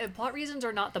 Yeah, and plot reasons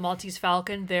are not the Maltese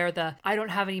Falcon. They're the, "I don't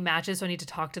have any matches, so I need to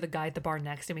talk to the guy at the bar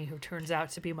next to me who turns out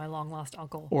to be my long lost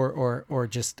uncle." Or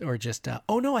just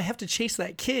oh no, I have to chase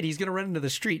that kid. He's gonna run into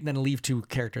the street and then leave two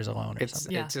characters alone or It's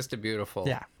something. Yeah. it's just a beautiful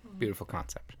Yeah. Beautiful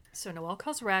concept. So Noelle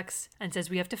calls Rex and says,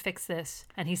 we have to fix this.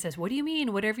 And he says, what do you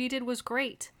mean? Whatever you did was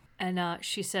great. And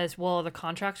she says, well, are the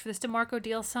contracts for this DeMarco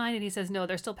deal signed? And he says, no,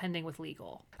 they're still pending with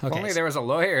legal. If only there was a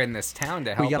lawyer in this town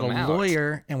to help We got him a out.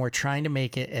 lawyer, and we're trying to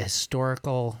make it a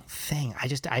historical thing.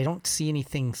 I don't see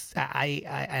anything.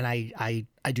 I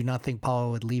do not think Paula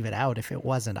would leave it out if it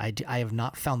wasn't. I have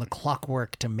not found the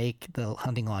clockwork to make the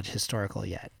hunting lodge historical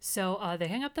yet. So they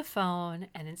hang up the phone,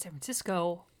 and in San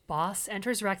Francisco, Boss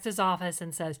enters Rex's office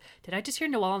and says, did I just hear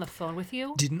Noelle on the phone with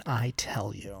you? Didn't I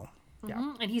tell you?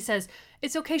 And he says,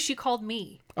 it's okay, she called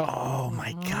me. Oh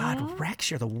my God,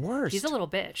 Rex, you're the worst. He's a little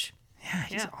bitch. Yeah,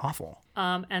 he's awful.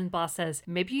 And Boss says,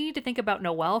 maybe you need to think about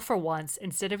Noelle for once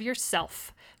instead of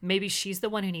yourself. Maybe she's the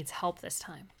one who needs help this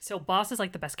time. So Boss is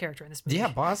like the best character in this movie. Yeah,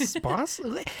 boss. I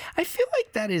feel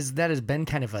like that has been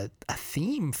kind of a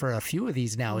theme for a few of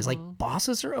these now. Is like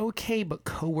bosses are okay, but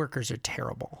coworkers are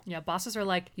terrible. Yeah, bosses are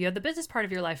like, you have the business part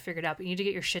of your life figured out, but you need to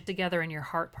get your shit together and your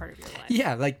heart part of your life.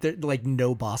 Yeah, like they're like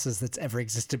no bosses that's ever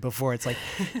existed before. It's like,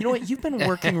 you know what? You've been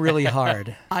working really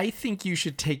hard. I think you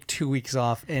should take 2 weeks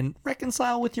off and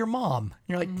reconcile with your mom.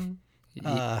 You're like, You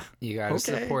got to okay.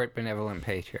 support benevolent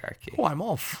patriarchy. oh, I'm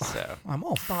all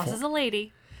Boss is a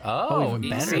lady. Oh, even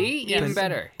better. See? Even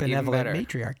better. benevolent Even better.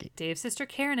 matriarchy. Dave's sister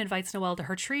Karen invites Noelle to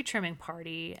her tree trimming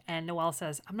party, and Noelle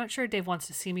says, I'm not sure Dave wants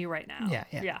to see me right now.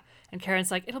 Yeah. And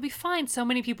Karen's like, it'll be fine. So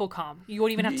many people come. You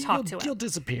won't even have to talk to You'll him.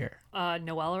 disappear.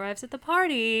 Noelle arrives at the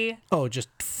party.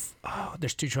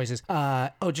 There's two choices.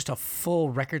 Just a full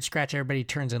record scratch. Everybody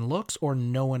turns and looks, or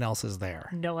no one else is there.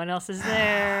 No one else is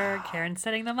there. Karen's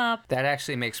setting them up. That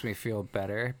actually makes me feel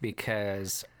better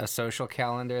because a social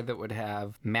calendar that would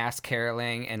have mass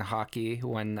caroling and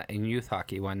youth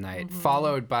hockey one night,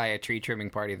 followed by a tree trimming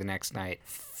party the next night,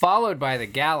 followed by the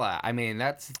gala. I mean,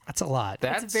 that's a lot.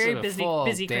 That's It's a very a busy full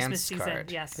Christmas dance season.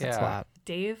 card. Yes. Yeah. That's a lot.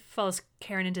 Dave follows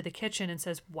Karen into the kitchen and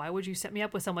says, why would you set me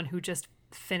up with someone who just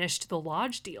finished the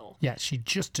lodge deal? Yeah, she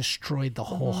just destroyed the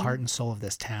whole heart and soul of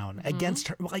this town against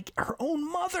her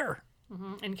own mother.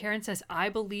 And Karen says, I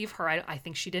believe her. I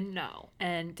think she didn't know.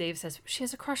 And Dave says, she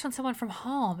has a crush on someone from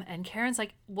home. And Karen's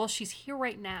like, well, she's here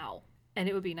right now. And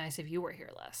it would be nice if you were here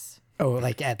less. Oh,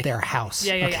 like at their house.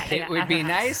 Yeah. It would be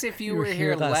nice if you were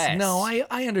here less. No,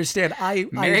 I understand.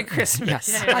 Merry Christmas.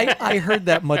 Yes, I heard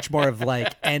that much more of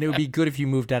like, and it would be good if you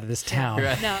moved out of this town.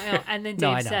 Right. No. And then Dave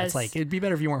No, I know. says, It's like, it'd be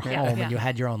better if you weren't home yeah. and you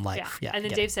had your own life. Yeah. And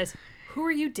then I get Dave it. says, who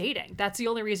are you dating? That's the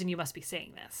only reason you must be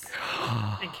saying this.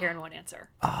 And Karen won't answer.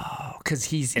 Because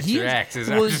he's Rex, is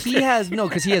that well, what he has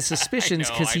because he has suspicions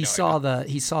I because know,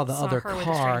 he saw the other her with a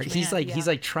car. strange He's man, he's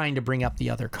like trying to bring up the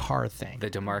other car thing, The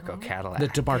DeMarco Cadillac. the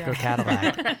DeMarco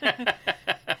Cadillac.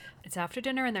 It's after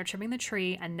dinner and they're trimming the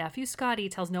tree, and nephew Scotty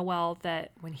tells Noelle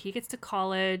that when he gets to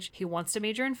college, he wants to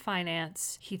major in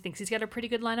finance. He thinks he's got a pretty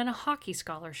good line on a hockey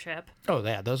scholarship. Oh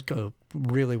yeah, those go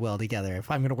really well together. If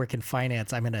I'm going to work in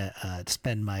finance, I'm going to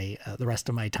spend my the rest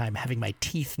of my time having my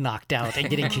teeth knocked out and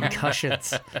getting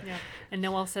concussions. Yeah. And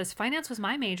Noelle says, finance was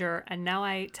my major, and now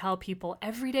I tell people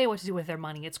every day what to do with their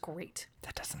money. It's great.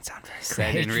 That doesn't sound very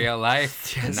Said great. in real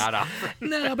life, not often.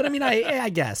 No, but I mean, I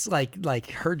guess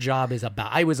like her job is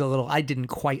about. I didn't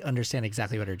quite understand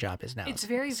exactly what her job is now. It's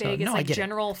very So, vague. It's no, I like get it.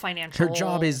 general financial. Her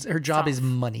job is stuff.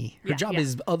 money. Her Yeah, job yeah.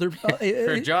 is other.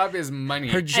 Her job is money.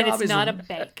 Her And job it's is not a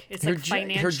bank. It's like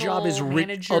financial her job is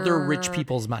manager. other rich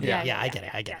people's money. Yeah, Yeah, I get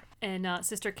it. I get it. And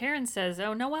Sister Karen says,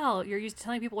 oh, Noelle, you're used to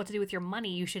telling people what to do with your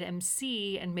money. You should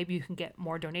MC, and maybe you can get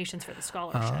more donations for the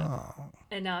scholarship.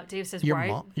 And Dave says,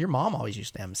 why? Your mom always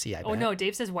used to MC. I bet. Oh, no.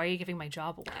 Dave says, why are you giving my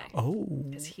job away? Oh.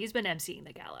 Because he's been MCing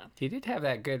the gala. He did have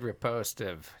that good riposte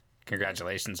of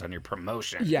congratulations on your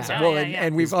promotion. Yeah, So- well, yeah.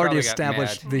 and we've He's already probably got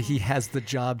established mad. that he has the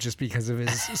job just because of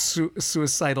his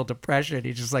suicidal depression.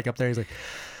 He's just like up there. He's like,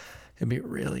 it'd be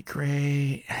really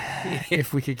great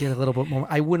if we could get a little bit more.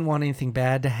 I wouldn't want anything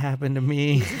bad to happen to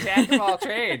me. Jack of all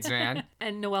trades, man.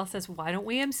 And Noelle says, why don't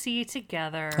we MC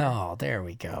together? Oh, there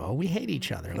we go. We hate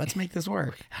each other. Let's make this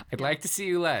work. I'd like to see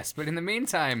you less, but in the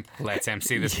meantime, let's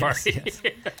MC this party.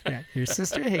 Yeah, your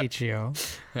sister hates you.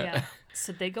 Yeah.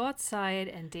 So they go outside,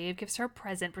 and Dave gives her a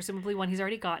present, presumably one he's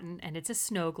already gotten, and it's a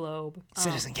snow globe.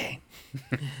 Citizen Kane.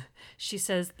 She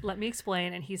says, let me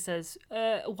explain. And he says,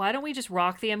 why don't we just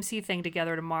rock the MC thing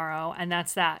together tomorrow? And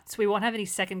that's that. So we won't have any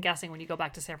second guessing when you go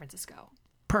back to San Francisco.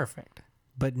 Perfect.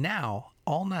 But now,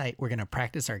 all night, we're going to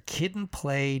practice our kid and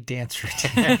play dance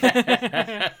routine.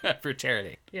 For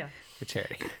charity. Yeah. For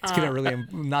charity. It's going to really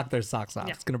knock their socks off.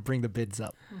 yeah. It's going to bring the bids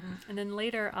up. And then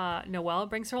later, Noelle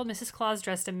brings her old Mrs. Claus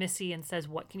dressed to Missy and says,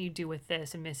 what can you do with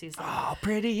this? And Missy's like, Oh,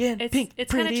 pretty in it's pink. kind of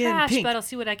Pretty in trash, pink. but I'll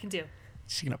see what I can do.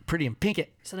 She's gonna pretty and pink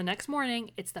it. So the next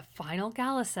morning, it's the final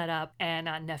gala setup, and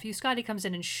nephew Scotty comes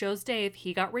in and shows Dave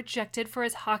he got rejected for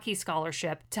his hockey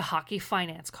scholarship to Hockey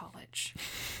Finance College.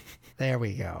 There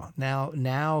we go.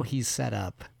 Now he's set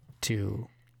up to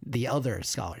the other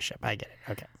scholarship. I get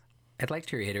it. Okay. I'd like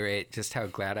to reiterate just how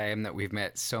glad I am that we've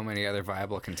met so many other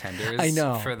viable contenders I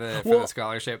know. for the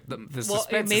scholarship. The Well,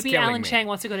 suspense maybe is killing Alan me. Chang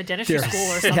wants to go to dentistry school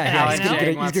or something. Yeah, Alan he's gonna Chang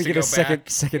get wants a, to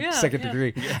go second Yeah.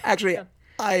 degree. Actually,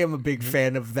 I am a big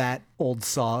fan of that old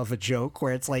saw of a joke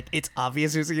where it's like, it's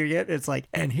obvious who's going to get. It's like,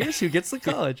 and here's who gets the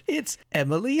college. It's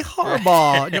Emily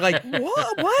Harbaugh. And you're like,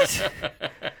 what?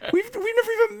 We've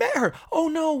never even met her. Oh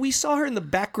no, we saw her in the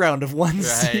background of one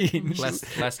scene.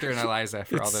 Lester and Eliza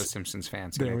for all those Simpsons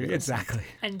fans. who There may we be go. listening. Exactly.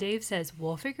 And Dave says,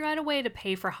 we'll figure out a way to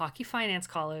pay for Hockey Finance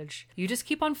College. You just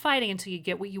keep on fighting until you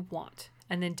get what you want.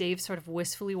 And then Dave sort of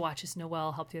wistfully watches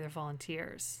Noelle help the other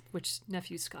volunteers, which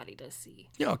nephew Scotty does see.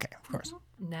 Yeah, okay, of course.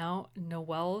 Now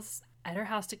Noelle's at her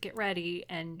house to get ready,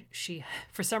 and she,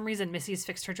 for some reason, Missy's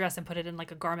fixed her dress and put it in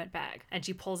like a garment bag, and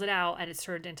she pulls it out, and it's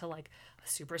turned into like a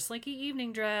super slinky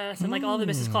evening dress, and like all the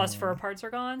Mrs. Claus fur parts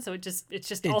are gone, so it's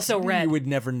just also red. You would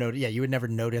never notice. Yeah, you would never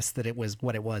notice that it was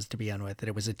what it was to begin with. That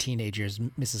it was a teenager's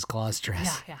Mrs. Claus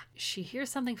dress. Yeah. She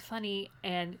hears something funny,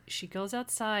 and she goes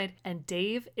outside, and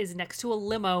Dave is next to a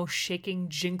limo shaking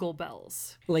jingle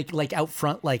bells. Like out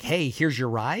front. Like, hey, here's your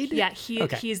ride. Yeah,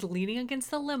 Okay. he's leaning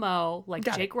against the limo like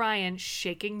Got it. Jake Ryan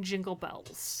shaking jingle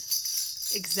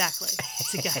bells. Exactly.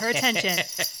 To get her attention,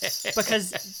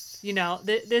 because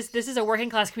this is a working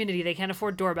class community. They can't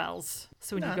afford doorbells.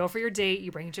 So when you go for your date,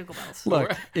 you bring jingle bells.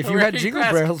 Look, if you had jingle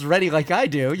bells ready like I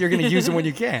do, you're going to use them when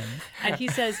you can. And he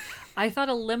says, I thought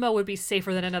a limo would be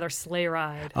safer than another sleigh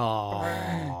ride.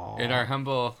 Oh, In our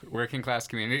humble working class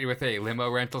community with a limo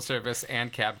rental service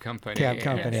and cab company. Cab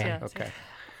company. Yes. Okay.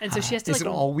 And so she has to is like it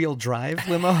all-wheel drive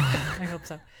limo? I hope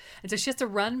so. And so she has to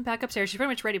run back upstairs. She's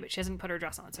pretty much ready, but she hasn't put her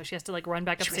dress on. So she has to like run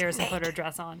back upstairs and put her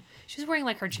dress on. She's wearing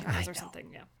like her jeans or something.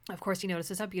 Yeah. Of course, he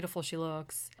notices how beautiful she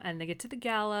looks. And they get to the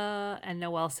gala, and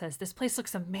Noelle says, "This place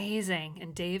looks amazing."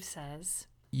 And Dave says,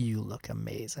 You look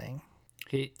amazing.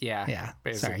 Yeah. Sorry,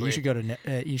 Basically.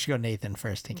 you should go Nathan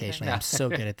first occasionally. I'm so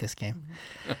good at this game.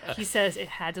 he says, "It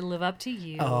had to live up to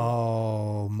you."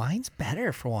 Oh, mine's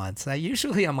better for once.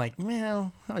 I'm like,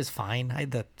 well, that was fine. I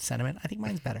had the sentiment. I think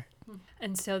mine's better.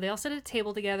 And so they all sit at a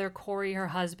table together, Corey, her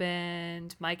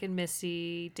husband, Mike and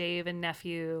Missy, Dave and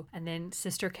nephew. And then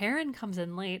Sister Karen comes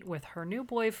in late with her new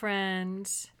boyfriend,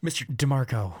 Mr.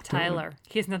 DeMarco. Tyler.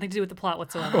 He has nothing to do with the plot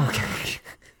whatsoever. Okay.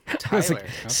 I was like Tyler,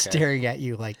 okay. staring at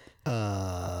you like,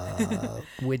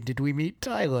 when did we meet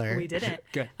Tyler? We didn't.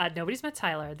 Good. Nobody's met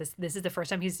Tyler. This is the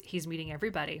first time he's meeting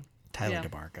everybody. Tyler Yeah.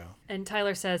 DeMarco. And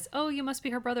Tyler says, "Oh, you must be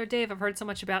her brother Dave. I've heard so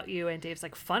much about you." And Dave's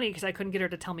like, "Funny, because I couldn't get her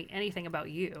to tell me anything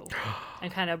about you." And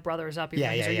kind of brothers up. Even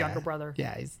though he's her younger brother.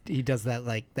 Yeah, he does that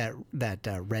like that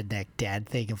redneck dad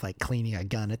thing of like cleaning a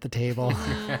gun at the table.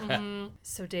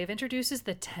 So Dave introduces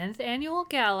the 10th annual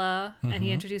gala, and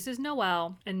he introduces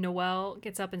Noelle. And Noelle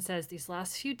gets up and says, "These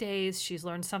last few days, she's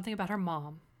learned something about her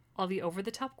mom. All the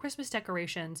over-the-top Christmas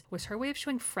decorations was her way of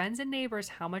showing friends and neighbors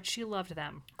how much she loved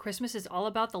them. Christmas is all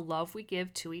about the love we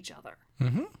give to each other."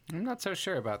 I'm not so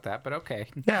sure about that, but okay.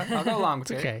 Yeah. I'll go along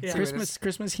with It's okay. it.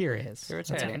 Christmas here is. Here it's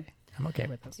That's heading. okay. I'm okay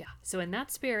with this. Yeah. So in that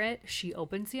spirit, she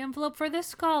opens the envelope for the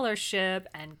scholarship,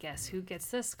 and guess who gets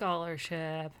the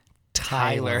scholarship?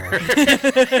 Tyler.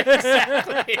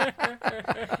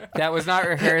 That was not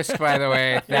rehearsed, by the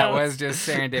way. That was just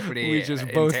serendipity. We just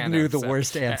in both tandem, knew the so.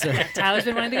 worst answer. Tyler's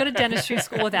been wanting to go to dentistry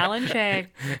school with Alan Chang.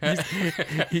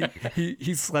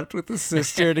 he slept with the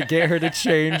sister to get her to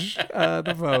change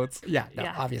the votes. Yeah, no,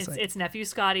 Yeah, obviously. It's nephew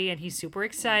Scotty, and he's super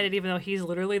excited, even though he's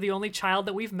literally the only child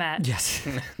that we've met. Yes.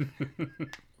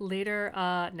 Later,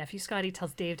 nephew Scotty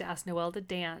tells Dave to ask Noelle to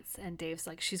dance, and Dave's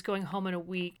like, "She's going home in a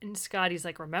week." And Scotty's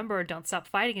like, "Remember, don't stop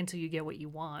fighting until you get what you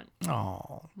want."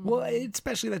 Oh, well,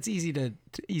 especially that's easy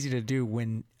to do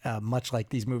when, much like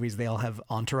these movies, they all have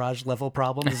entourage level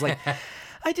problems. It's like,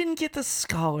 I didn't get the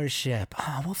scholarship.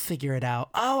 Oh, we'll figure it out.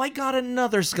 Oh, I got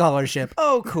another scholarship.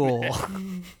 Oh, cool.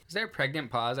 Is there a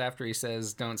pregnant pause after he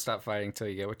says, "Don't stop fighting till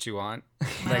you get what you want"?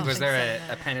 Like, was there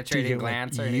a penetrating what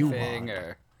glance or you anything? want.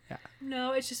 Or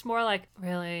No, it's just more like,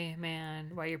 really,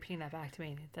 man, why are you repeating that back to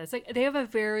me? That's like, they have a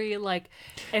very, like,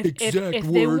 if Exact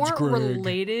they words, weren't Greg.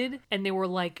 related and they were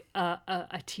like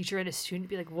a teacher and a student,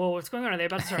 be like, "Whoa, what's going on? Are they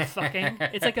about to start fucking?"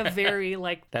 It's like a very,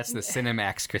 like, that's the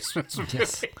Cinemax Christmas movie.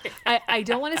 Yes. I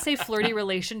don't want to say flirty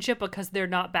relationship because they're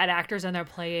not bad actors and they're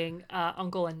playing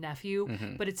uncle and nephew,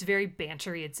 but it's very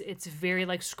bantery. It's very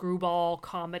like screwball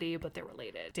comedy, but they're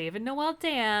related. Dave and Noelle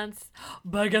dance,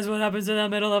 but guess what happens in the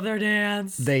middle of their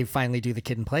dance? They finally do the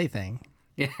kid and play thing.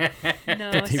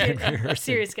 No,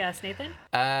 serious guess, Nathan.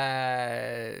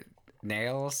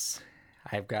 Nails.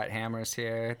 I've got hammers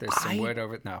here. There's some wood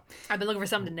over. No. I've been looking for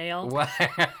something to nail. What?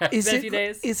 Is Been a it few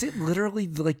days. is it literally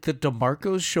like the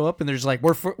DeMarcos show up and there's like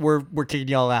we're kicking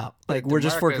y'all out, like we're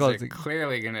just DeMarcos foreclosing. are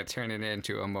clearly going to turn it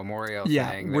into a memorial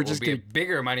Yeah, thing. we're That just will be gonna- a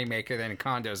bigger moneymaker than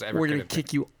condos ever. We're could gonna have been.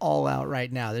 kick you all out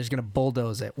right now. They're just gonna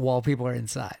bulldoze it while people are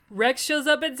inside. Rex shows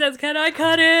up and says, "Can I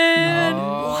cut in?"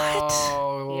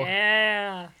 Oh.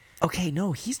 Yeah. Okay,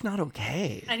 no, he's not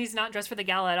okay. And he's not dressed for the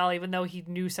gala at all, even though he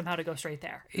knew somehow to go straight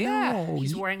there. Yeah. No,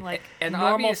 He's wearing like an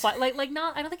normal, obvious- like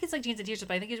not. I don't think it's like jeans and t-shirts,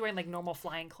 but I think he's wearing like normal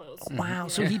flying clothes. Wow.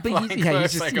 So he, Flying he's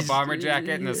clothes, just like a bomber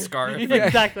jacket and a scarf.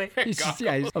 Exactly. He's just,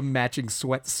 he's a matching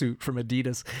sweatsuit from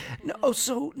Adidas.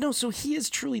 So he is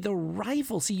truly the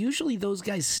rival. See, usually those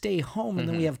guys stay home, and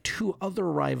then we have two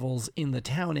other rivals in the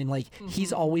town, and like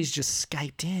he's always just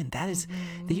Skyped in. That is,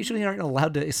 they usually aren't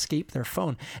allowed to escape their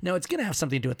phone. Now it's gonna have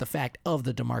something to do with the fact of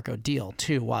the DeMarco deal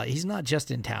too. While he's not just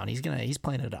in town, he's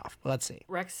playing it off. Let's see.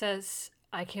 Rex says,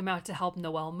 "I came out to help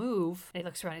Noelle move." And he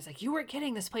looks around. He's like, "You weren't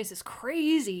kidding. This place is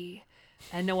crazy."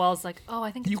 And Noelle's like, "Oh,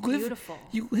 I think it's beautiful."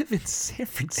 You live in San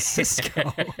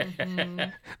Francisco.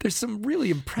 There's some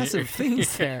really impressive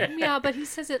things there. Yeah, but he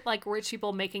says it like rich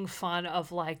people making fun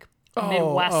of like Oh,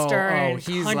 Midwestern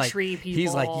he's country like, people.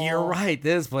 He's like, you're right.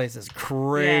 This place is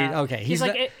great. Yeah. Okay, He's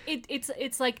like, not,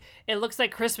 it's like it looks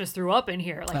like Christmas threw up in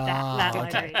here, like that line.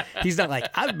 okay. Right? He's not like,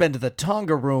 I've been to the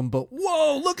Tonga room, but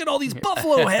whoa, look at all these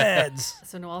buffalo heads.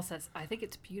 So Noelle says, "I think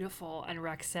it's beautiful," and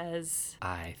Rex says,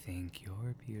 I think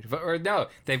you're beautiful. Or no,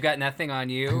 they've got nothing on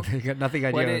you. You got nothing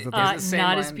on What you. is- "Not the same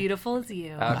as line? beautiful as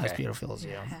you." Not as Okay. beautiful as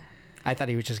you. I thought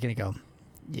he was just gonna go,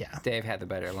 yeah, Dave had the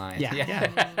better line.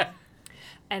 yeah.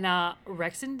 And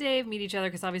Rex and Dave meet each other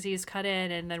because obviously he's cut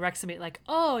in, and then Rex will be like,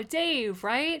 "Oh, Dave,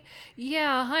 right?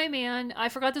 Yeah, hi, man. I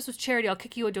forgot this was charity. I'll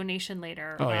kick you a donation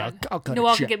later. Oh, yeah, I'll cut a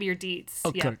Noelle can check. give me your deets.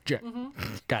 Oh, yeah. got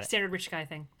it. Got it. Standard rich guy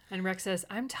thing." And Rex says,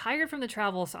 "I'm tired from the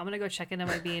travel, so I'm gonna go check into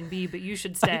my B&B, but you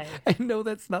should stay." I know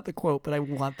that's not the quote, but I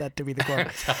want that to be the quote.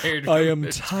 Tired I from am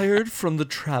tired from the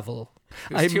travel.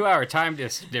 This 2-hour time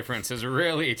difference is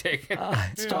really taking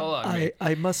its toll on me.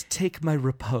 I must take my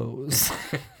repose.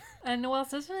 And Noelle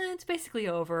says, "It's basically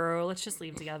over. Let's just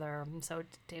leave together." And so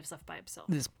Dave's left by himself.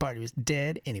 This party was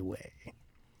dead anyway.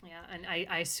 Yeah, and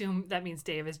I assume that means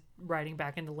Dave is riding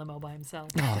back in the limo by himself.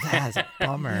 Oh, that's a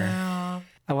bummer.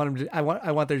 I want him to. I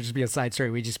want there to just be a side story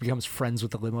where he just becomes friends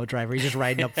with the limo driver. He's just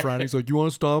riding up front. He's like, "You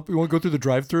want to stop? You want to go through the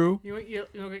drive-through?" You want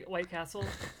to get White Castle?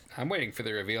 I'm waiting for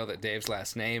the reveal that Dave's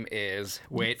last name is,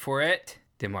 wait for it,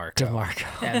 DeMarco.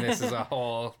 DeMarco. And this is a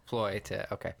whole ploy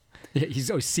to, okay. Yeah, he's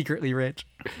always secretly rich.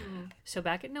 So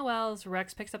back at Noelle's,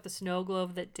 Rex picks up the snow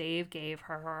globe that Dave gave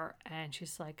her, and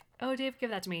she's like, "Oh, Dave,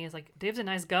 give that to me." He's like, "Dave's a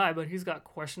nice guy, but he's got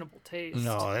questionable taste."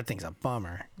 No, that thing's a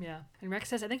bummer. Yeah. And Rex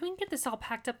says, "I think we can get this all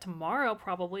packed up tomorrow,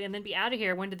 probably, and then be out of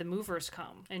here. When did the movers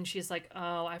come?" And she's like,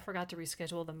 "Oh, I forgot to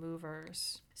reschedule the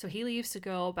movers." So he leaves to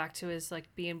go back to his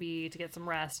like B&B to get some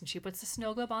rest, and she puts the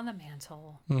snow globe on the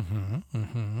mantle.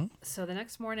 So the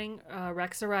next morning,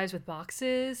 Rex arrives with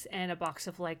boxes and a box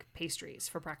of like pastries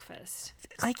for breakfast.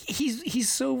 Like he's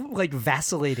so like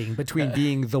vacillating between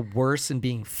being the worst and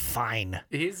being fine.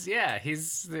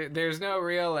 There's no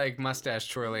real like mustache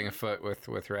twirling afoot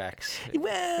with Rex.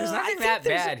 Well, There's nothing I think that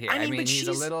there's- bad here. I mean, but he's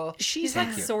a little. She's He's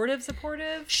like sort of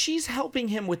supportive. she's helping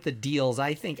him with the deals.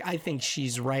 I think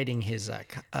she's writing his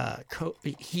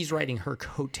he's writing her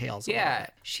coattails. a little Yeah.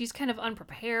 bit. She's kind of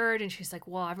unprepared, and she's like,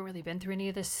 "Well, I haven't really been through any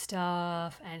of this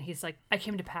stuff." And he's like, "I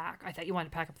came to pack. I thought you wanted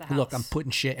to pack up the house." Look, I'm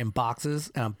putting shit in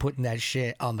boxes and I'm putting that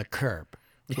shit on the curb.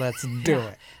 Let's do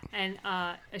it. And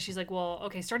she's like, "Well,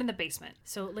 okay, start in the basement."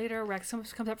 So later, Rex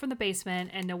comes up from the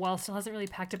basement, and Noelle still hasn't really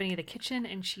packed up any of the kitchen,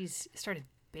 and she's started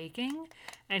baking.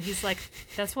 And he's like,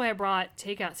 "That's why I brought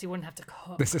takeout, so you wouldn't have to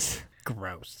cook." This is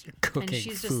gross. You're cooking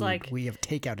she's food. just like- we have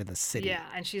takeout in the city. Yeah,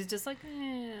 and she's just like, I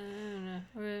don't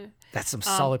know. That's some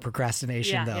solid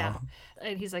procrastination, Yeah, though. yeah.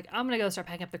 And he's like, "I'm gonna go start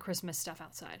packing up the Christmas stuff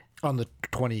outside." On the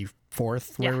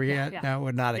 24th, where Yeah, we yeah, at? yeah. No,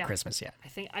 we're not at Yeah. Christmas yet. I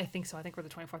think so. I think we're the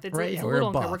 24th. It's, Right? it's Yeah, a we're little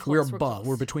above. unclear. We're We're above. close.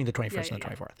 We're between the 21st Yeah, and the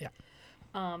yeah, 24th.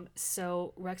 Yeah.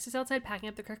 So Rex is outside packing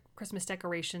up the Christmas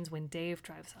decorations when Dave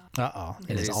drives up. Uh-oh.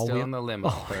 It He's is all still we... in the limo.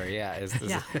 Or, yeah. Is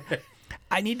this Yeah.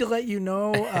 I need to let you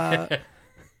know,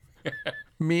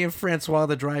 me and Francois,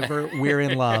 the driver, we're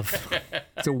in love.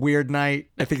 It's a weird night.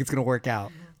 I think it's going to work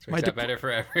out. Works out better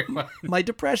for everyone. My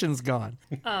depression's gone.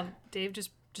 Dave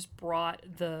just brought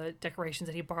the decorations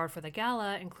that he borrowed for the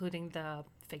gala, including the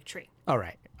fake tree. All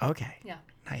right. Okay. Yeah.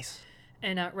 Nice.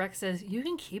 And Rex says, you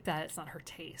can keep that. It's not her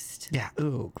taste. Yeah.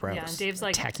 Ooh, gross. Yeah, and Dave's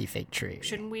like, tacky fake tree.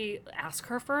 Shouldn't we ask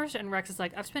her first? And Rex is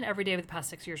like, I've spent every day of the past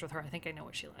 6 years with her. I think I know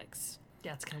what she likes.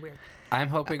 Yeah, it's kind of weird. I'm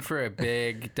hoping for a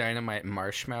big dynamite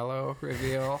marshmallow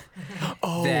reveal.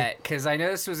 Oh. Because I know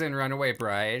this was in Runaway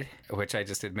Bride, which I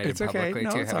just admitted It's okay. publicly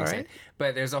No, to. it's how all excited- right.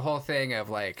 But there's a whole thing of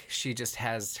like, she just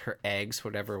has her eggs,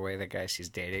 whatever way the guy she's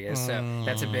dating is. So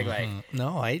that's a big like,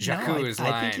 No, I Jacques I line.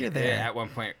 think you're there. At one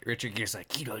point, Richard Gere's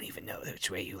like, you don't even know which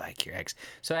way you like your eggs.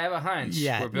 So I have a hunch.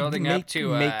 Yeah, We're building make- up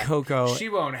to make Coco- She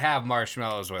won't have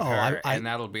marshmallows with her, and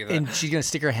that'll be the. And she's gonna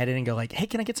stick her head in and go like, "Hey,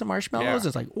 can I get some marshmallows?" Yeah.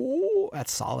 It's like, "Oh,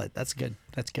 that's solid. That's good.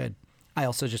 That's good." I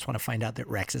also just want to find out that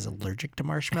Rex is allergic to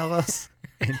marshmallows.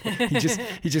 And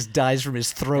he just dies from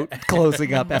his throat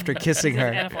closing up after kissing her.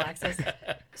 Anaphylaxis.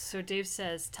 So Dave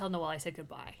says, "Tell Noelle I said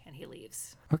goodbye," and he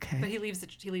leaves. Okay. But he leaves the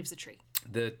tree.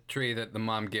 The tree that the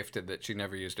mom gifted that she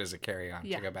never used as a carry-on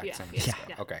to go back to San Francisco.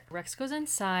 Yeah. Okay. Rex goes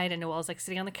inside, and Noelle's like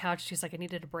sitting on the couch. She's like, "I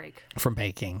needed a break." From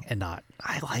baking and not.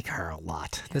 I like her a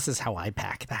lot. This is how I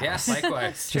pack the Yeah, house.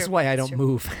 likewise. Just why I don't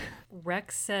move.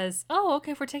 Rex says, "Oh,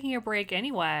 okay, if we're taking a break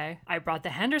anyway. I brought the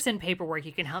Henderson paperwork.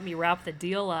 You can help me wrap the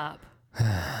deal up."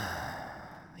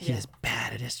 He is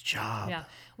bad at his job. Yeah.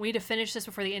 We need to finish this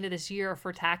before the end of this year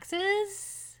for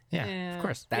taxes. Yeah, of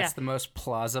course. That's the most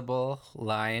plausible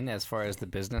line as far as the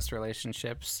business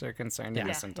relationships are concerned in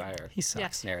this entire He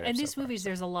sucks. narrative. And these so far. movies,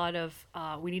 there's a lot of,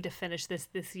 we need to finish this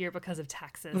year because of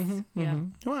taxes. Mm-hmm, Yeah.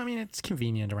 Well, I mean, it's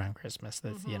convenient around Christmas.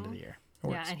 That's the end of the year. It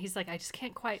Yeah. works. And he's like, I just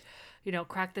can't quite,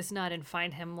 crack this nut and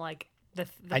find him like the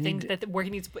I thing need- that where he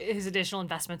needs his additional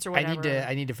investments or whatever.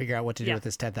 I need to figure out what to do Yeah. with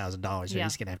this $10,000 or Yeah.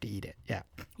 he's gonna have to eat it. Yeah.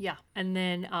 Yeah. And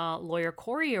then lawyer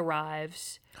Corey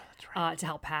arrives to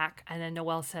help pack. And then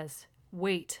Noelle says,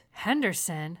 "Wait,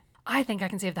 Henderson, I think I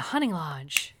can save the hunting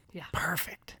lodge." Yeah.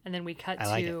 Perfect. And then we cut I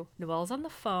like to Noelle's on the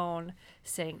phone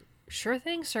saying, "Sure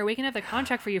thing, sir. We can have the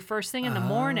contract for you first thing in the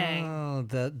morning." Oh,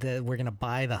 we're gonna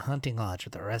buy the hunting lodge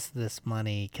with the rest of this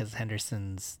money because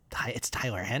it's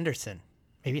Tyler Henderson.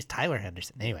 Maybe it's Tyler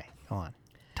Henderson. Anyway, go on.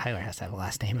 Tyler has to have a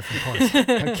last name, of course.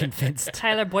 I'm convinced.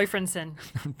 Tyler Boyfriendson.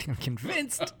 I'm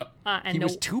convinced. And He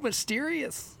was too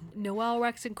mysterious. Noelle,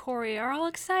 Rex, and Corey are all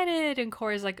excited. And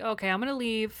Corey's like, "Okay, I'm going to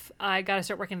leave. I got to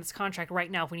start working this contract right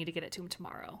now if we need to get it to him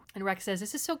tomorrow." And Rex says,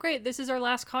 "This is so great. This is our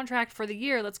last contract for the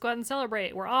year. Let's go out and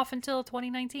celebrate. We're off until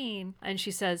 2019. And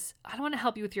she says, "I don't want to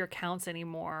help you with your accounts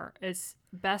anymore. It's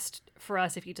best for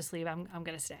us if you just leave. I'm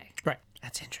going to stay." Right.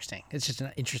 That's interesting. It's just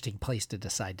an interesting place to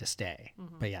decide to stay.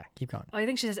 But yeah, keep going. I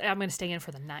think she says, "I'm going to stay in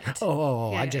for the night."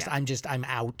 Oh, Yeah, I'm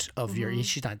out of your.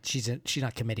 She's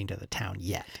not committing to the town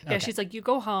yet. Yeah, she's like, "You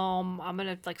go home. I'm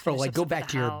gonna Oh, finish like up go stuff at back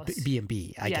the to your house."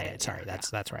 B&B. I get Yeah, it. Sorry, yeah.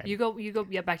 that's right. You go,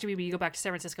 back to BB. You go back to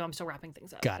San Francisco. I'm still wrapping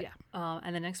things up. Got it.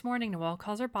 And the next morning, Noelle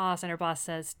calls her boss, and her boss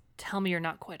says, "Tell me you're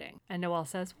not quitting." And Noelle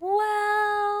says,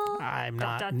 "Well, I'm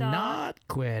dot, not dot, dot." not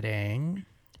quitting.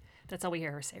 That's all we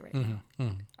hear her say right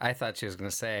now. I thought she was going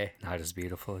to say, not as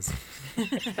beautiful as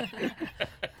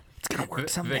It's gonna work the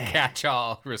someday.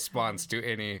 catch-all response to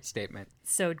any statement.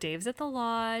 So Dave's at the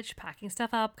lodge, packing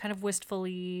stuff up, kind of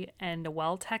wistfully, and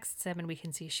Noelle texts him, and we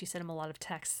can see she sent him a lot of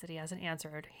texts that he hasn't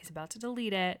answered. He's about to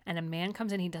delete it, and a man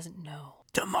comes in he doesn't know.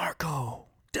 DeMarco,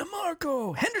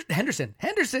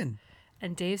 Henderson.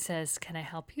 And Dave says, "Can I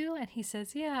help you?" And he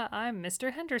says, "Yeah, I'm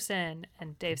Mr. Henderson."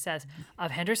 And Dave says,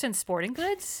 "Of Henderson Sporting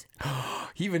Goods?"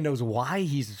 He even knows why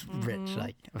he's rich.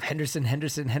 Like Henderson,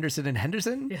 and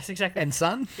Henderson. Yes, exactly. And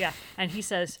son. Yeah. And he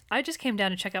says, "I just came down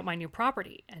to check out my new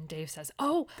property." And Dave says,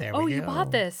 There we you go.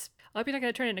 bought this. I hope you're not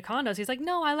going to turn it into condos." He's like,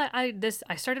 "No,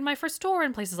 I started my first store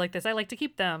in places like this. I like to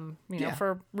keep them, Yeah.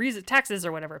 for taxes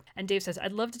or whatever." And Dave says,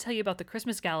 "I'd love to tell you about the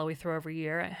Christmas gala we throw every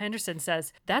year." And Henderson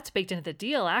says, "That's baked into the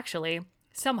deal, actually.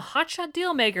 Some hotshot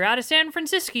deal maker out of San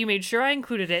Francisco made sure I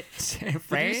included it." Did you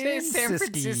say San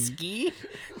Francisco?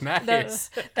 Nice.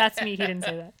 That's me. He didn't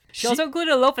say that. She also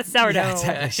included a loaf of sourdough.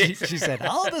 Yeah, exactly. She said,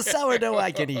 all the sourdough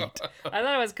I can eat. I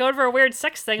thought it was code for a weird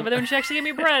sex thing, but then when she actually gave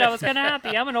me bread, I was kind of happy.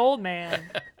 I'm an old man.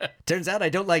 Turns out I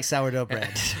don't like sourdough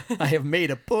bread. I have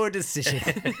made a poor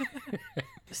decision.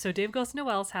 So Dave goes to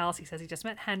Noelle's house. He says he just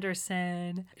met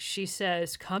Henderson. She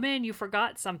says, "Come in, you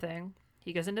forgot something."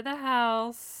 He goes into the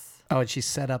house. Oh, and she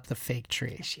set up the fake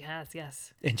tree. She has,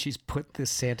 yes. And she's put this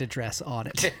Santa dress on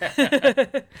it.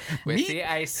 With the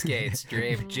ice skates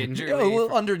draped gingerly. Oh,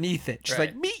 well, underneath it. She's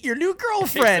like, meet your new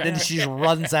girlfriend. And she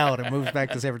runs out and moves back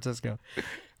to San Francisco.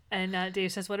 And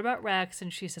Dave says, "What about Rex?"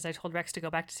 And she says, "I told Rex to go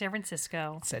back to San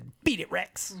Francisco." Said, beat it,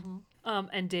 Rex.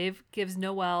 And Dave gives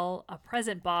Noelle a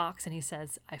present box, and he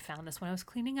says, I found this when I was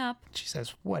cleaning up. She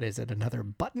says, what is it, another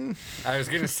button? I was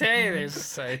going to say,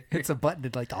 It's a button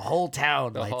that, like, the whole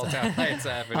town the lights whole up. town lights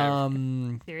up.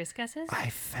 And Serious guesses? I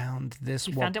found this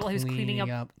He while found it while he was cleaning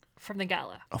cleaning up from the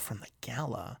gala. Oh, from the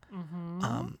gala.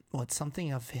 Well, it's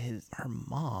something of her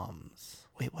mom's.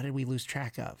 Wait, what did we lose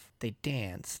track of? They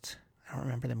danced. I don't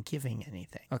remember them giving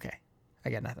anything. Okay, I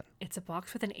got nothing. It's a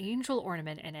box with an angel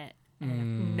ornament in it. And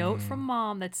a note from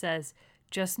Mom that says,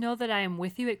 just know that I am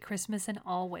with you at Christmas and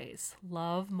always.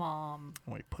 Love, Mom.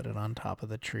 We put it on top of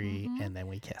the tree and then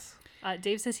we kiss.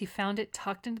 Dave says he found it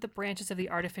tucked into the branches of the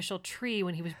artificial tree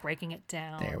when he was breaking it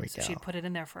down. There we So go. she'd put it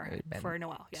in there for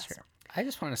Noelle. Yes. Sure. I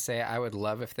just want to say I would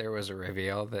love if there was a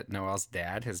reveal that Noelle's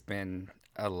dad has been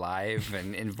alive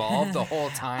and involved the whole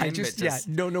time. We'll just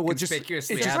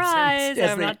conspicuously it's just- Surprise!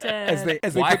 as I'm they- not dead.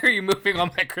 as they Why put, are you moving all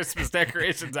my Christmas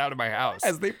decorations out of my house?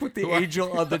 as they put the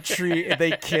angel on the tree and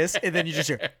they kiss and then you just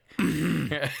hear,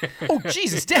 oh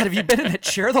Jesus, Dad, have you been in that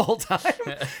chair the whole time?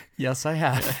 Yes, I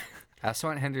have. I also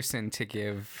want Henderson to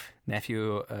give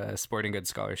nephew a sporting goods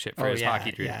scholarship for his yeah,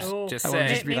 hockey dreams. yeah. Oh, Just I wanna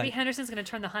say. just be maybe like- Henderson's going to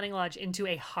turn the hunting lodge into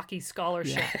a hockey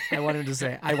scholarship. I want him to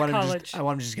say, I want him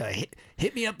to just go,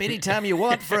 hit me up anytime you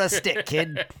want for a stick,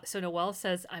 kid. So Noelle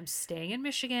says, I'm staying in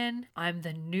Michigan. I'm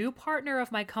the new partner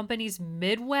of my company's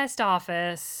Midwest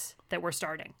office that we're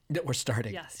starting. That we're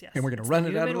starting. Yes. And we're going to It's run the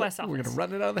it new out of Midwest the, we're going to office.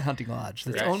 run it out of the hunting lodge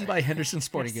that's Right. owned by Henderson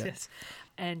Sporting Yes, Goods. yes.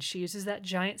 And she uses that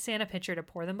giant Santa pitcher to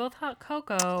pour them both hot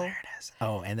cocoa. There it is.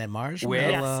 Oh, and then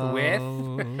marshmallows.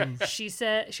 With She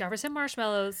offers him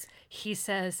marshmallows. He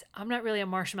says, I'm not really a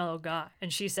marshmallow guy.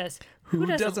 And she says, Who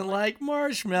doesn't like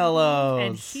marshmallows?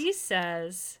 And he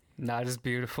says, not as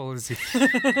beautiful as you.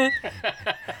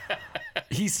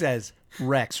 He says,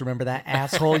 Rex, remember that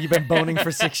asshole you've been boning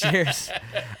for 6 years?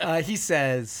 He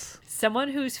says, someone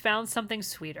who's found something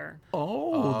sweeter.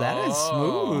 oh, that is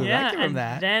smooth. I give him and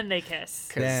that. then they kiss.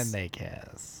 Then they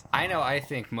kiss. I know. I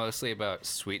think mostly about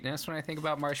sweetness when I think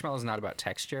about marshmallows, not about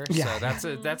texture. Yeah.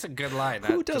 So that's a good line.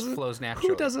 Who That just doesn't, flows naturally.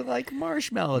 who doesn't like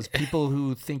marshmallows? People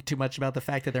who think too much about the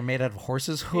fact that they're made out of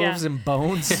horses' hooves Yeah. and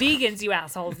bones. Vegans, you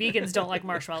asshole. Vegans don't like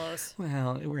marshmallows.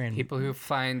 Well, we're in People who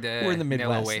find We're in the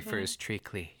vanilla Midwest. wafers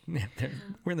treacly.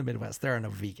 we're in the Midwest. There are no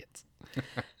vegans.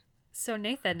 So,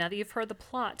 Nathan, now that you've heard the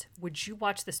plot, would you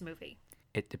watch this movie?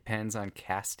 It depends on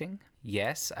casting.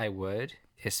 Yes, I would.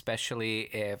 Especially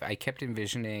if I kept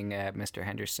envisioning Mr.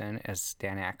 Henderson as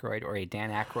Dan Aykroyd or a Dan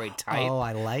Aykroyd type. Oh,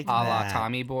 I like a la that.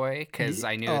 Tommy Boy, because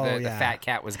I knew the fat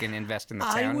cat was going to invest in the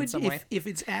I town would in some way. if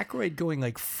it's Aykroyd going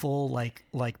like full like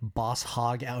boss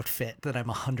hog outfit, then I'm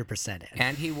 100% in.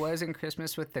 And he was in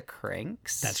Christmas with the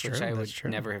Cranks, That's which true, I that's would true.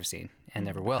 never have seen and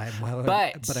never will.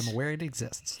 but I'm aware it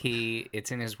exists.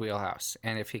 It's in his wheelhouse,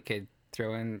 and if he could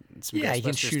throw in some Yeah, you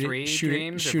can Ghostbusters 3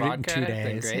 dreams shoot or it vodka, in 2 then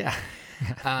days. great. Yeah.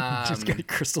 Just get a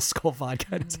Crystal Skull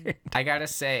vodka in his hand. I gotta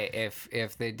say,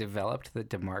 if they developed the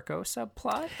DeMarco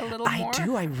subplot a little more,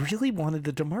 I really wanted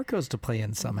the DeMarcos to play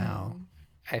in somehow.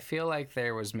 I feel like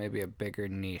there was maybe a bigger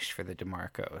niche for the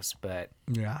DeMarcos, but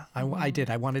Yeah, I did.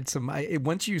 I wanted some.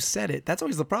 Once you said it, that's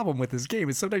always the problem with this game.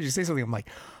 Is sometimes you say something, I'm like,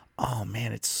 oh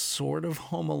man, it's sort of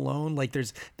Home Alone. Like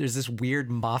there's this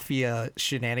weird mafia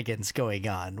shenanigans going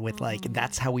on with like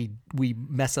that's how we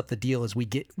mess up the deal is we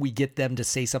get them to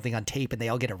say something on tape and they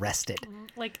all get arrested.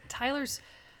 Like, Tyler's...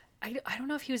 I don't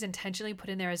know if he was intentionally put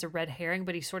in there as a red herring,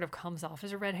 but he sort of comes off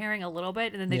as a red herring a little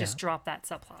bit, and then they just drop that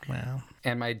subplot. Wow.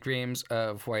 and my dreams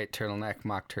of white turtleneck,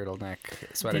 mock turtleneck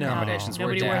sweater No. combinations were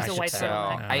Nobody wears a dashed. white So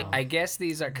turtleneck. I guess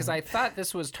these are because I thought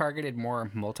this was targeted more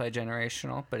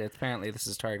multi-generational, but apparently this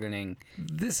is targeting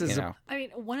This is you know. I mean,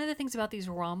 one of the things about these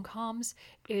rom-coms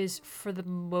is, for the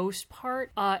most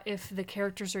part, if the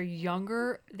characters are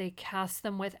younger, they cast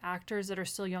them with actors that are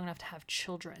still young enough to have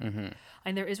children.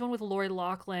 And there is one with Lori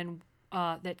Loughlin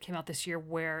that came out this year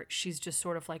where she's just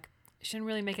sort of like, she didn't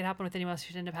really make it happen with anyone else. She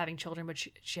didn't end up having children, but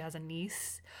she has a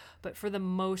niece. But for the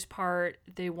most part,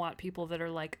 they want people that are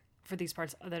like, for these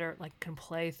parts that are like can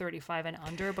play 35 and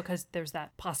under, because there's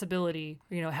that possibility,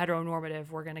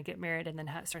 heteronormative, we're going to get married and then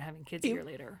start having kids a year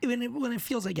later. when it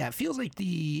feels like it feels like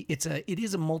it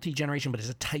is a multi-generation, but it's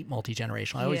a tight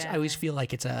multi-generational. I always feel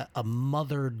like it's a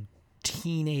mother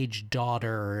teenage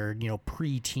daughter,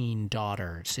 preteen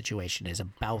daughter situation is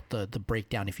about the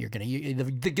breakdown. If you're gonna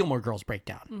the Gilmore Girls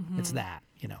breakdown, it's that.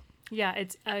 Yeah,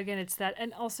 it's that,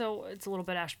 and also it's a little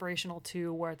bit aspirational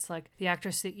too, where it's like the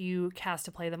actress that you cast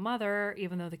to play the mother,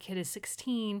 even though the kid is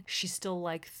 16, she's still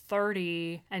like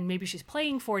 30, and maybe she's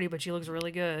playing 40, but she looks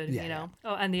really good, Yeah.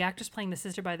 Oh, and the actress playing the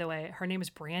sister, by the way, her name is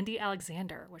Brandy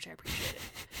Alexander, which I appreciated.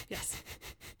 Yes.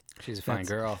 She's a fine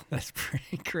girl. That's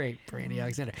pretty great, Brandy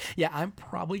Alexander. Yeah, I'm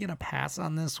probably gonna pass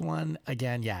on this one.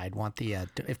 Again, yeah, I'd want the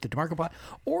if the DeMarco plot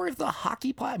or if the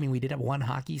hockey plot. I mean, we did have one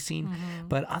hockey scene,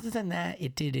 but other than that,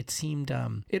 it seemed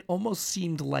it almost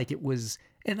seemed like it was.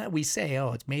 And we say,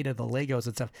 oh, it's made of the Legos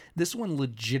and stuff. This one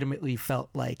legitimately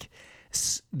felt like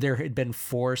there had been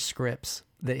 4 scripts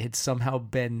that had somehow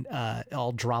been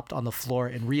all dropped on the floor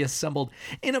and reassembled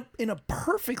in a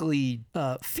perfectly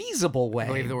feasible way. I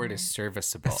believe the word is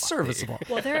serviceable. Serviceable.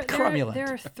 Well, there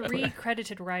are 3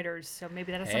 credited writers, so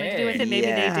maybe that has something to do with it. Maybe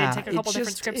they did take a couple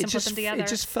different scripts and put them together. It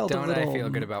just felt Don't a little. I feel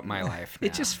good about my life now?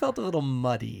 It just felt a little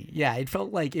muddy. Yeah, it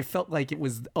felt like it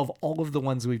was, of all of the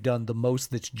ones we've done, the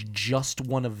most that's just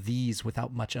one of these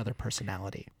without much other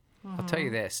personality. I'll tell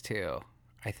you this too.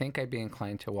 I think I'd be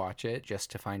inclined to watch it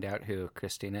just to find out who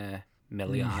Christina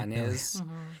Milian is,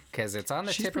 because it's on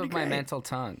the She's tip pretty of my great. mental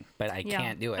tongue, but I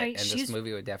can't do it. And this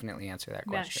movie would definitely answer that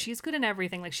Yeah, question. she's good in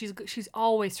everything. Like she's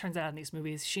always turns out in these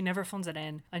movies. She never phones it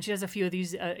in, and she does a few of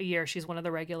these a year. She's one of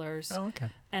the regulars. Oh, okay.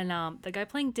 And the guy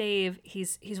playing Dave,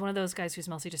 he's one of those guys who's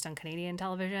mostly just on Canadian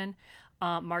television.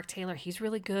 Mark Taylor, he's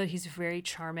really good. He's very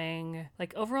charming.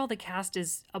 Like overall, the cast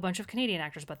is a bunch of Canadian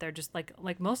actors, but they're just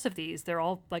like most of these, they're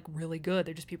all like really good.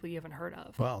 They're just people you haven't heard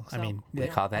of. Well, I mean, We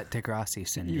call that Degrassi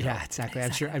syndrome. yeah, exactly.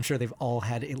 I'm sure they've all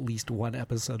had at least one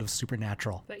episode of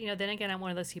Supernatural. But then again, I'm one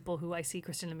of those people who I see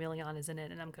Christina Milian is in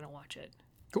it, and I'm gonna watch it.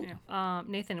 Cool. Yeah.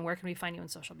 Nathan, where can we find you on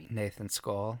social media? Nathan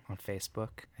Skoll on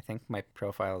Facebook. I think my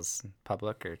profile's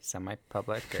public or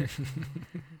semi-public. Or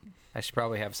I should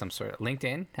probably have some sort of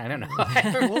LinkedIn. I don't know.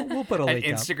 We'll put a An link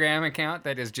up. Instagram account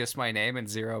that is just my name and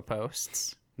 0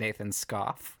 posts. Nathan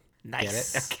Scoff.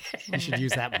 Nice. Get it? Okay. You should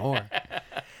use that more.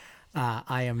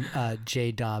 I am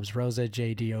J Dobbs Rosa,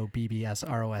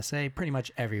 JDOBBSROSA, pretty much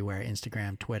everywhere.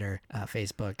 Instagram, Twitter,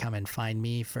 Facebook. Come and find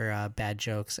me for bad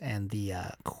jokes and the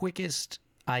quickest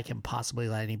I can possibly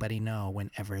let anybody know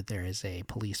whenever there is a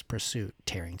police pursuit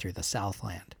tearing through the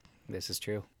Southland. This is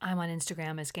true. I'm on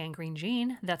Instagram as Gangrene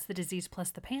Jean. That's the disease plus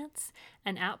the pants.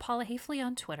 And at Paula Hafley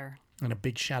on Twitter. And a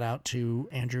big shout out to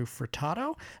Andrew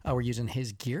Furtado. We're using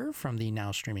his gear from the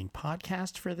Now Streaming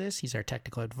podcast for this. He's our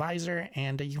technical advisor,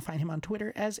 and you can find him on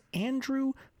Twitter as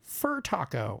Andrew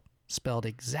Furtaco, spelled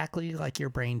exactly like your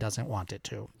brain doesn't want it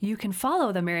to. You can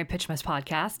follow the Mary Pitchmas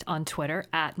podcast on Twitter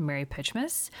at Mary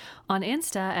Pitchmas, on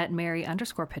Insta at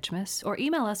Mary_Pitchmas, or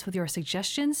email us with your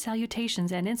suggestions,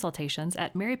 salutations, and insultations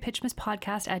at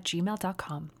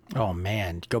marypitchmaspodcast@gmail.com. Oh,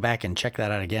 man. Go back and check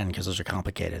that out again because those are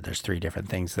complicated. There's 3 different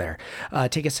things there.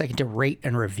 Take a second to rate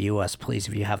and review us, please,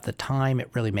 if you have the time. It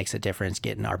really makes a difference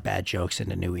getting our bad jokes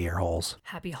into new ear holes.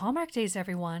 Happy Hallmark Days,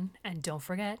 everyone. And don't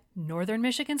forget, Northern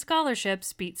Michigan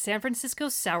scholarships beat San Francisco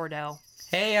sourdough.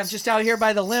 Hey, I'm just out here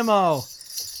by the limo.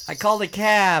 I called a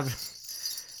cab.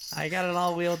 I got an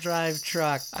all-wheel drive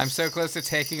truck. I'm so close to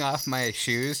taking off my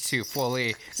shoes to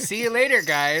fully see you later,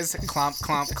 guys. Clomp,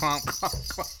 clomp, clomp, clomp,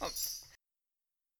 clomp.